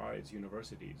world, are its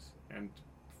universities. And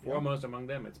foremost among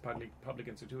them, it's public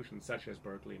institutions such as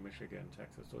Berkeley, Michigan,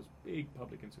 Texas, those big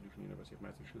public institutions, University of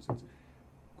Massachusetts,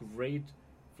 great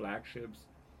flagships,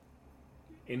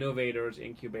 innovators,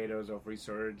 incubators of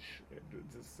research.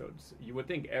 So you would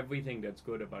think everything that's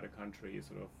good about a country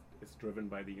is driven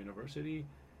by the university.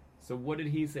 So what did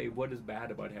he say? What is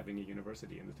bad about having a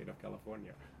university in the state of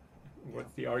California?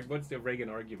 What's the Reagan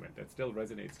argument that still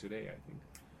resonates today? I think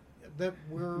that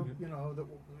we're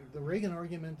the Reagan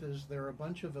argument is there are a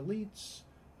bunch of elites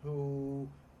who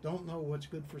don't know what's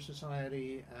good for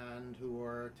society and who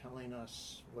are telling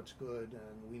us what's good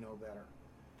and we know better.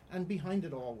 And behind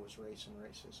it all was race and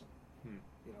racism.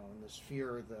 And this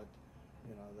fear that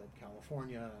that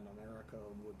California and America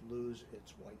would lose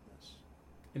its whiteness.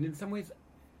 And in some ways,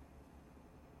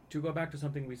 to go back to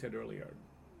something we said earlier,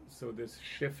 so this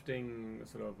shifting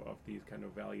of these kind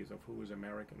of values of who is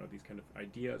American, or these kind of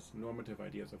ideas, normative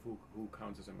ideas of who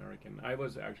counts as American. I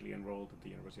was actually enrolled at the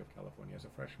University of California as a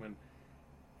freshman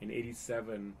in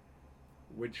 '87,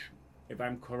 which, if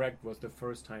I'm correct, was the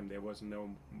first time there was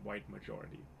no white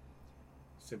majority.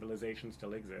 Civilization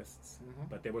still exists,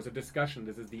 but there was a discussion,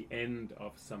 this is the end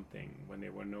of something, when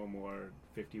there were no more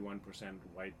 51%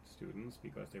 white students,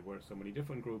 because there were so many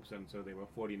different groups, and so there were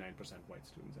 49% white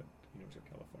students at the University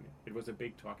of California. It was a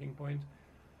big talking point.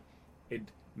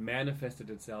 It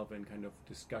manifested itself in kind of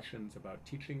discussions about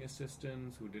teaching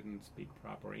assistants who didn't speak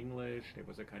proper English. There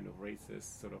was a kind of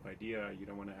racist sort of idea, you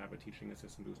don't want to have a teaching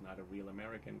assistant who's not a real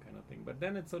American kind of thing. But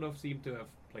then it sort of seemed to have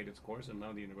played its course, and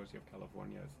now the University of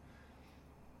California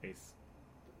is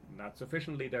not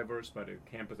sufficiently diverse, but a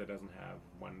campus that doesn't have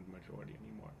one majority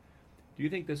anymore. Do you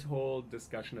think this whole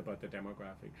discussion about the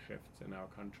demographic shifts in our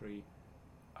country,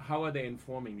 how are they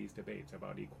informing these debates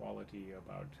about equality,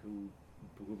 about who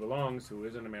who belongs, who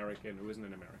is an American, who isn't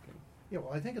an American. Yeah,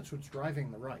 well, I think it's what's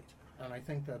driving the right. And I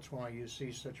think that's why you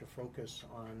see such a focus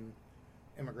on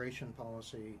immigration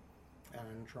policy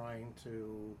and trying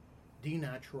to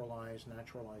denaturalize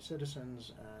naturalized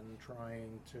citizens and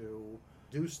trying to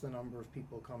reduce the number of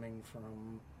people coming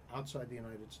from outside the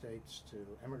United States to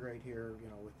emigrate here,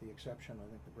 with the exception, I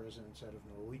think the president said, of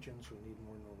Norwegians. We need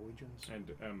more Norwegians.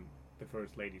 And the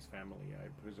First Lady's family, I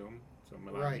presume. So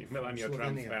Slovenia, Melania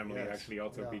Trump's family yes. actually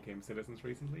also became citizens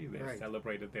recently. They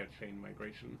celebrated their chain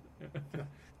migration.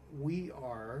 We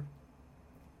are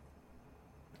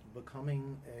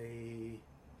becoming a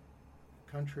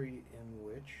country in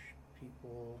which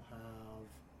people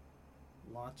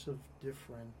have lots of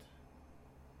different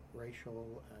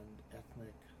racial and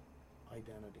ethnic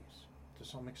identities. To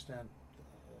some extent,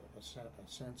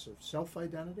 a sense of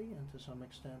self-identity, and to some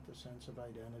extent, a sense of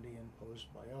identity imposed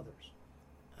by others.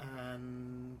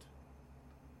 And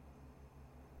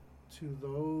to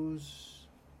those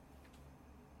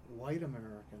white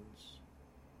Americans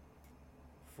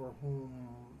for whom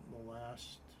the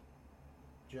last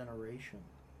generation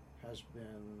has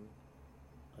been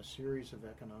a series of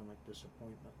economic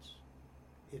disappointments,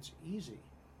 it's easy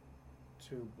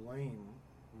to blame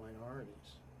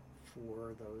minorities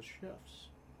for those shifts.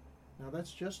 Now,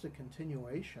 that's just a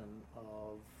continuation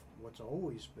of what's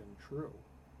always been true.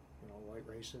 White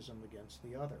racism against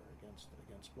the other,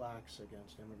 against blacks,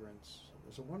 against immigrants.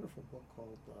 There's a wonderful book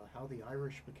called How the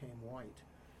Irish Became White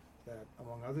that,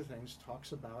 among other things,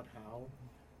 talks about how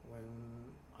when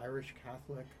Irish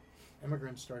Catholic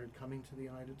immigrants started coming to the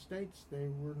United States, they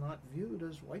were not viewed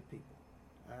as white people.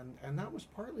 And that was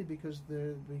partly because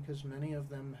many of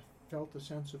them felt a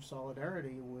sense of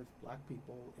solidarity with black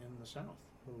people in the South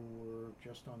who were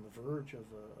just on the verge of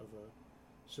a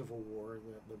civil war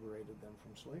that liberated them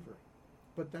from slavery.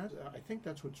 But I think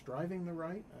that's what's driving the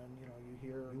right. And you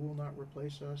hear, "You will not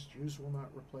replace us, Jews will not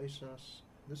replace us."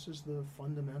 This is the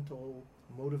fundamental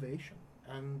motivation,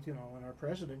 and and our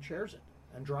president shares it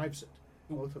and drives it.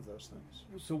 Both of those things.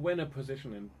 So when a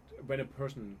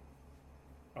person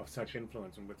of such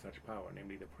influence and with such power,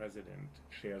 namely the president,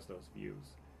 shares those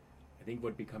views, I think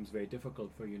what becomes very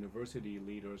difficult for university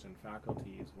leaders and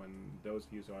faculty is when those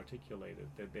views are articulated,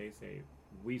 that they say,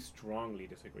 we strongly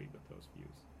disagree with those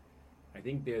views. I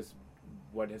think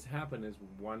what has happened is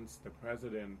once the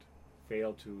president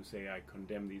failed to say, I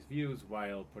condemn these views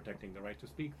while protecting the right to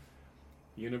speak,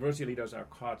 university leaders are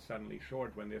caught suddenly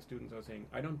short when their students are saying,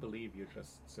 I don't believe you're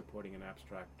just supporting an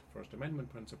abstract First Amendment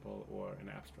principle or an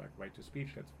abstract right to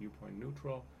speech that's viewpoint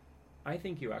neutral. I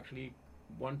think you actually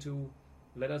want to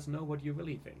let us know what you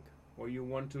really think, or you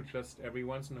want to just every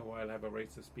once in a while have a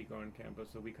racist speaker on campus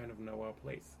so we kind of know our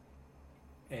place.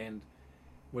 And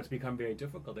what's become very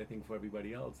difficult, I think, for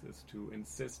everybody else is to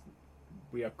insist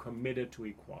we are committed to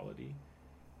equality,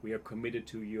 we are committed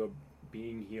to your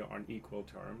being here on equal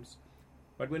terms,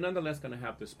 but we're nonetheless going to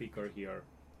have the speaker here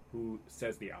who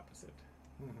says the opposite.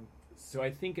 Mm-hmm. So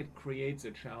I think it creates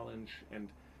a challenge, and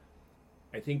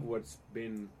I think what's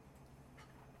been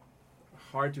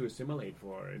hard to assimilate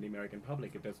for the American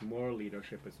public is that moral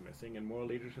leadership is missing, and moral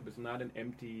leadership is not an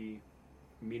empty,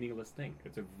 meaningless thing.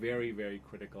 It's a very, very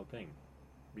critical thing.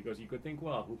 Because you could think,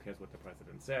 well, who cares what the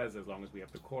president says, as long as we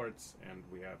have the courts and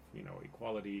we have,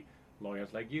 equality,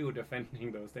 lawyers like you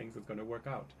defending those things, it's going to work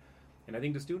out. And I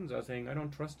think the students are saying, I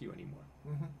don't trust you anymore.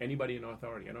 Mm-hmm. Anybody in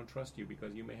authority, I don't trust you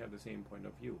because you may have the same point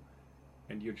of view.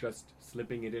 And you're just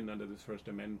slipping it in under this First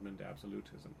Amendment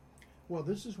absolutism. Well,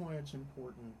 this is why it's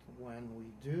important when we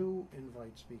do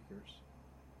invite speakers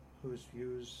whose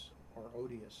views are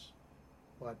odious,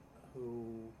 but who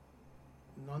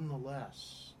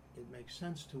nonetheless, it makes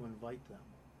sense to invite them,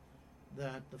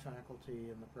 that the faculty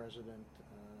and the president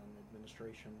and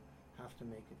administration have to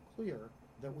make it clear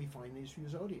that we find these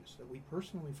views odious, that we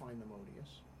personally find them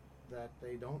odious, that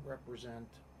they don't represent,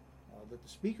 that the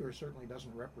speaker certainly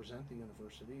doesn't represent the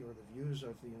university or the views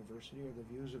of the university or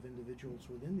the views of individuals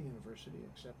within the university,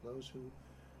 except those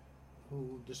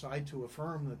who decide to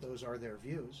affirm that those are their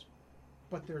views.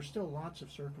 But there are still lots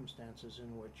of circumstances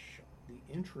in which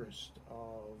the interest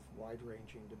of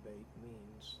wide-ranging debate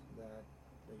means that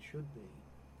they should be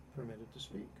permitted to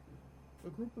speak.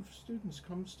 If a group of students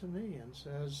comes to me and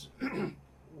says,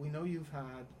 we know you've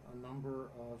had a number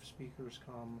of speakers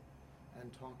come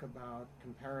and talk about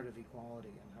comparative equality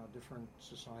and how different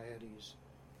societies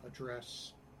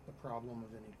address the problem of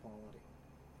inequality.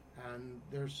 And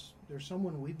there's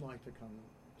someone we'd like to come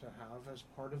to have as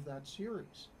part of that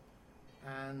series.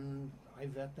 And I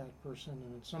vet that person,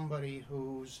 and it's somebody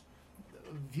whose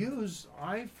views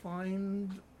I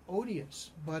find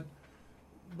odious, but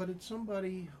it's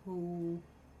somebody who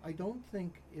I don't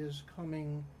think is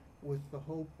coming with the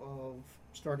hope of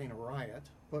starting a riot,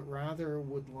 but rather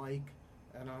would like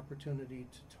an opportunity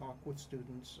to talk with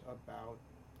students about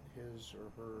his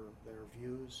or their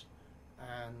views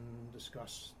and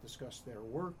discuss their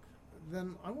work,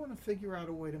 then I want to figure out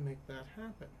a way to make that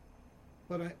happen.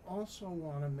 But I also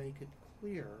want to make it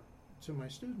clear to my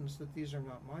students that these are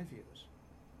not my views.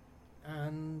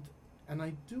 And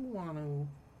I do want to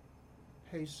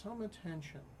pay some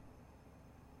attention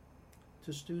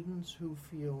to students who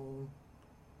feel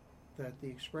that the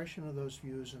expression of those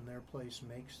views in their place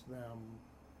makes them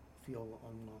feel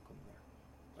unwelcome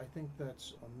there. I think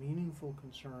that's a meaningful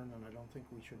concern, and I don't think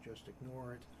we should just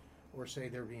ignore it or say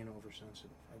they're being oversensitive.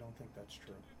 I don't think that's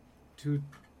true. To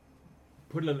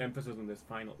put a little emphasis on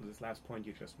this last point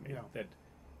you just made, that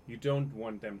you don't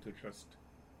want them to just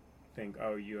think,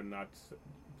 oh, you're not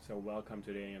so welcome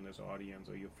today in this audience,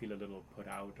 or you feel a little put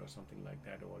out or something like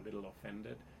that, or a little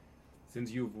offended. Since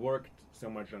you've worked so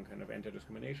much on kind of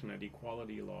anti-discrimination and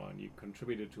equality law, and you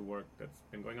contributed to work that's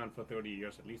been going on for 30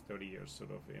 years, at least 30 years,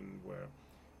 sort of in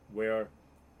where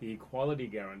the equality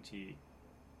guarantee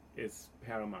is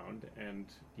paramount, and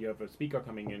you have a speaker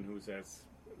coming in who says,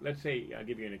 let's say, I'll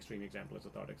give you an extreme example as a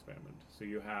thought experiment. So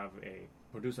you have a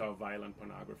producer of violent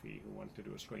pornography who wants to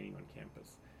do a screening on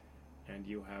campus, and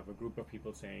you have a group of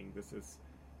people saying, this is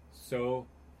so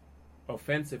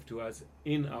offensive to us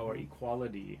in our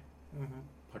equality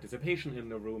participation in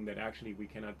the room that actually we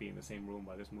cannot be in the same room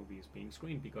while this movie is being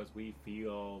screened because we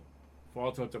feel, for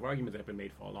all sorts of arguments that have been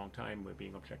made for a long time, we're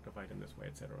being objectified in this way,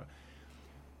 etc.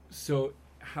 So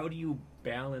how do you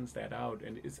balance that out?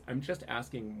 And I'm just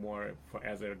asking more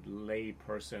as a lay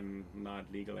person, not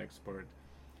legal expert.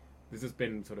 This has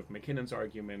been sort of McKinnon's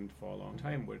argument for a long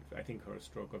time. With I think her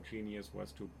stroke of genius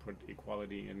was to put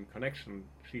equality in connection.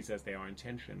 She says they are in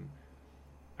tension.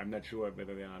 I'm not sure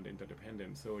whether they are not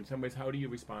interdependent. So in some ways, how do you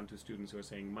respond to students who are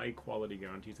saying my equality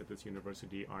guarantees at this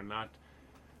university are not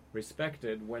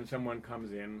respected when someone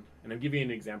comes in, and I'll give you an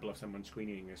example of someone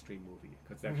screening a stream movie,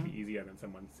 because it's actually easier than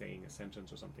someone saying a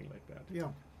sentence or something like that. Yeah.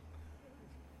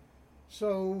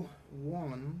 So,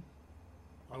 one,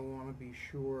 I want to be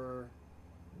sure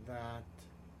that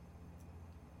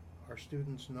our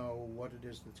students know what it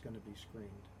is that's going to be screened,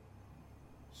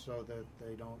 so that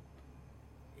they don't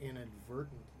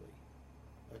inadvertently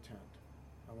attend.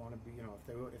 I want to be,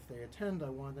 if they attend, I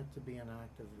want it to be an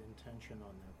act of intention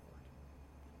on their part.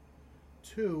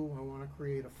 Two, I want to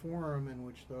create a forum in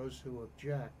which those who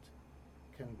object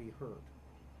can be heard,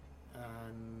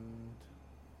 and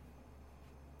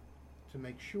to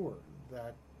make sure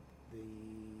that the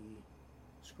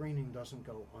screening doesn't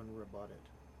go unrebutted.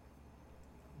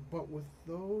 But with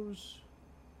those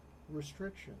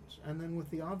restrictions, and then with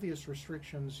the obvious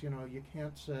restrictions, you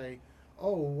can't say,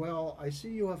 oh, well, I see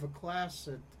you have a class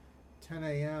at 10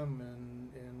 a.m.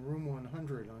 in room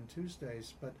 100 on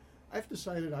Tuesdays, but I've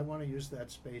decided I want to use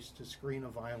that space to screen a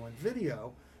violent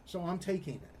video, so I'm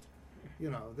taking it.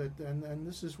 And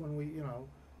this is when we,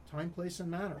 time, place, and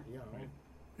manner, Right.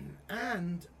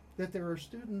 And that there are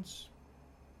students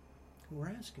who are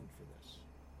asking for this.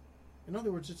 In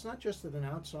other words, it's not just that an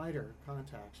outsider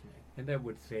contacts me. And I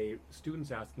would say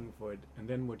students asking for it, and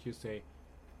then would you say,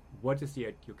 what is the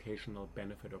educational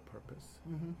benefit or purpose?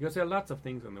 Because there are lots of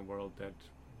things in the world that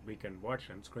we can watch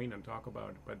and screen and talk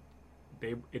about, but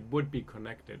it would be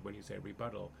connected, when you say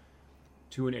rebuttal,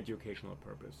 to an educational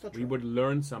purpose. That's we right. would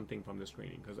learn something from the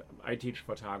screening, because I teach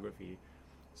photography,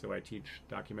 so I teach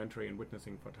documentary and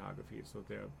witnessing photography, so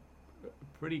there are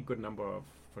a pretty good number of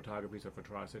photographies of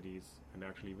atrocities, and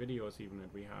actually videos even,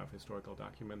 that we have, historical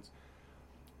documents.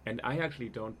 And I actually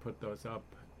don't put those up,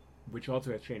 which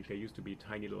also has changed. There used to be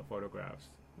tiny little photographs,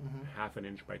 half an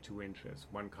inch by 2 inches,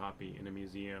 one copy in a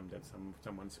museum that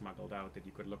someone smuggled out that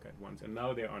you could look at once. And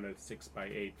now they're on a 6 by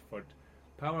 8 foot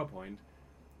PowerPoint,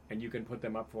 and you can put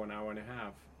them up for an hour and a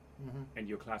half, and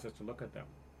your class has to look at them.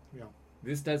 Yeah.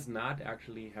 This does not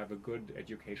actually have a good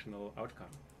educational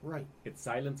outcome. Right. It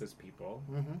silences people.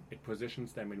 It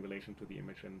positions them in relation to the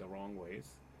image in the wrong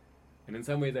ways. And in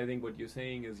some ways, I think what you're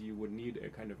saying is you would need a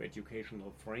kind of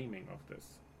educational framing of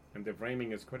this. And the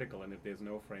framing is critical. And if there's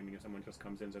no framing, if someone just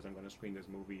comes in and says, I'm going to screen this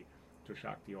movie to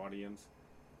shock the audience,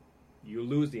 you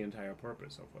lose the entire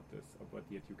purpose of what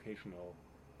the educational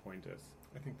point is.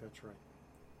 I think that's right.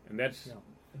 And that's... Yeah.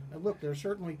 And look, there's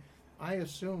certainly... I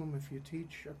assume if you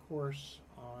teach a course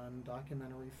on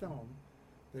documentary film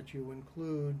that you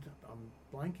include, I'm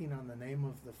blanking on the name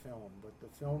of the film, but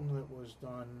the film that was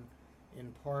done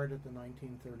in part at the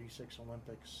 1936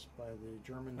 Olympics by the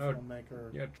German Oh,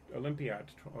 filmmaker. Yeah, Olympiad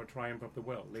or Triumph of the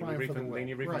Will. Triumph of the Will,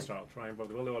 Leni right. Riefenstahl, Triumph of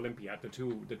the Will, or Olympiad.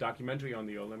 The documentary on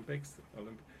the Olympics,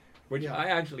 which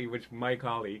Yeah. which my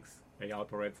colleagues, Eyal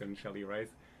Peretz and Shelley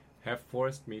Rice, have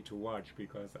forced me to watch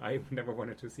because I never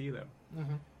wanted to see them.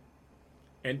 Mhm.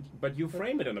 But you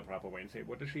frame it in the proper way and say,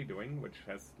 what is she doing? Which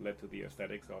has led to the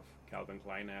aesthetics of Calvin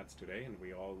Klein ads today, and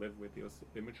we all live with those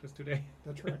images today.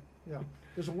 That's right. Yeah,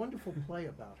 there's a wonderful play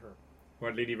about her.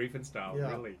 Or Leni Riefenstahl,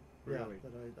 Yeah. really. Yeah,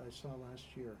 that I saw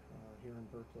last year here in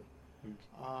Berkeley.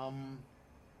 And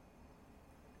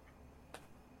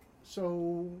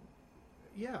So,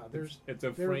 yeah, it's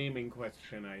a there- framing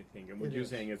question, I think. And what It you're is.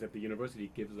 saying is if the university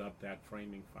gives up that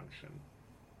framing function,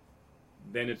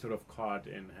 then it's sort of caught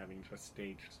in having just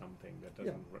staged something that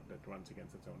doesn't that runs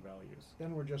against its own values.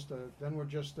 then we're just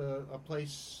a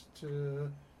place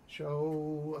to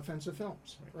show offensive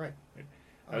films, right? Right.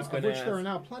 I was Of gonna which there are ask-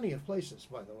 now plenty of places,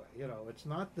 by the way. You know, it's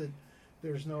not that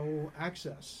there's no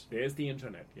access. There's the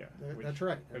internet, yeah. That's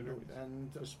right. and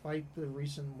And despite the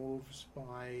recent moves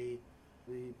by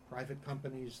the private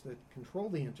companies that control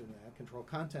the internet, control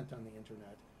content on the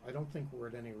internet, I don't think we're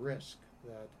at any risk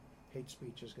that hate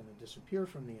speech is going to disappear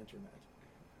from the internet.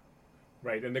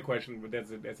 Right, and the question,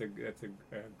 that's a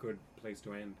good place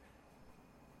to end.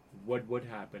 What would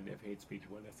happen if hate speech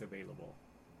were less available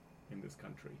in this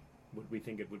country? Would we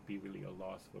think it would be really a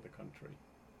loss for the country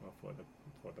or for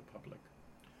the public?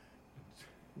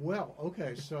 Well,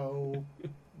 okay, so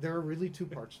there are really two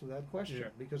parts to that question. Yeah.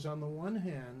 Because on the one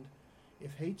hand,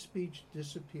 if hate speech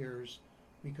disappears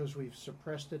because we've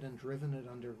suppressed it and driven it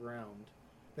underground,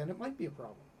 then it might be a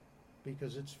problem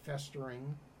because it's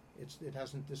festering. It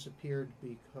hasn't disappeared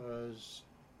because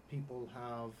people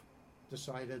have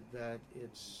decided that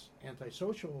it's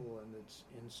antisocial and it's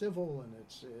incivil and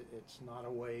it's not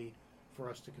a way for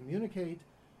us to communicate,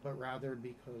 but rather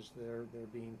because they're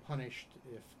being punished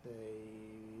if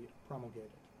they promulgate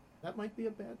it. That might be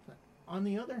a bad thing. On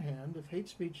the other hand, if hate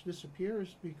speech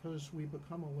disappears because we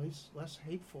become a less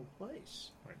hateful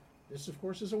place, Right. this, of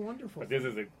course, is a wonderful But thing.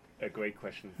 this is a great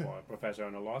question for a professor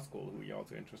in a law school who is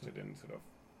also interested in sort of,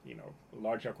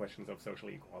 larger questions of social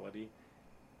equality.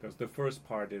 Because the first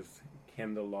part is,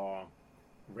 can the law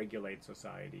regulate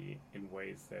society in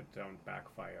ways that don't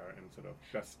backfire and sort of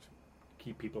just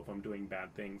keep people from doing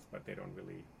bad things, but they don't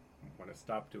really want to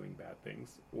stop doing bad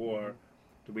things? Or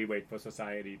do we wait for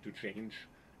society to change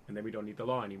and then we don't need the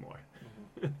law anymore?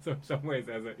 So in some ways,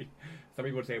 some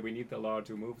people would say we need the law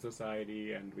to move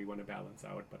society and we want to balance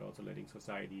out, but also letting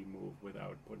society move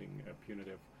without putting a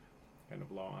punitive kind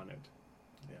of law on it.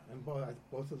 Yeah, and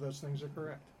both of those things are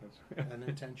correct. And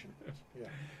intention. Yeah.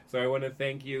 So I want to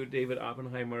thank you, David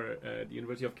Oppenheimer, at the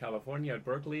University of California at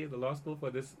Berkeley, the law school, for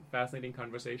this fascinating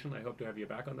conversation. I hope to have you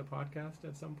back on the podcast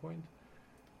at some point.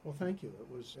 Well, thank you. It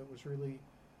was really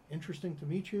interesting to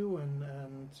meet you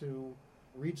and to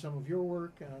read some of your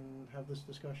work and have this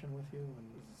discussion with you. And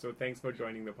So thanks for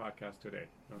joining the podcast today.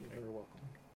 you're very welcome.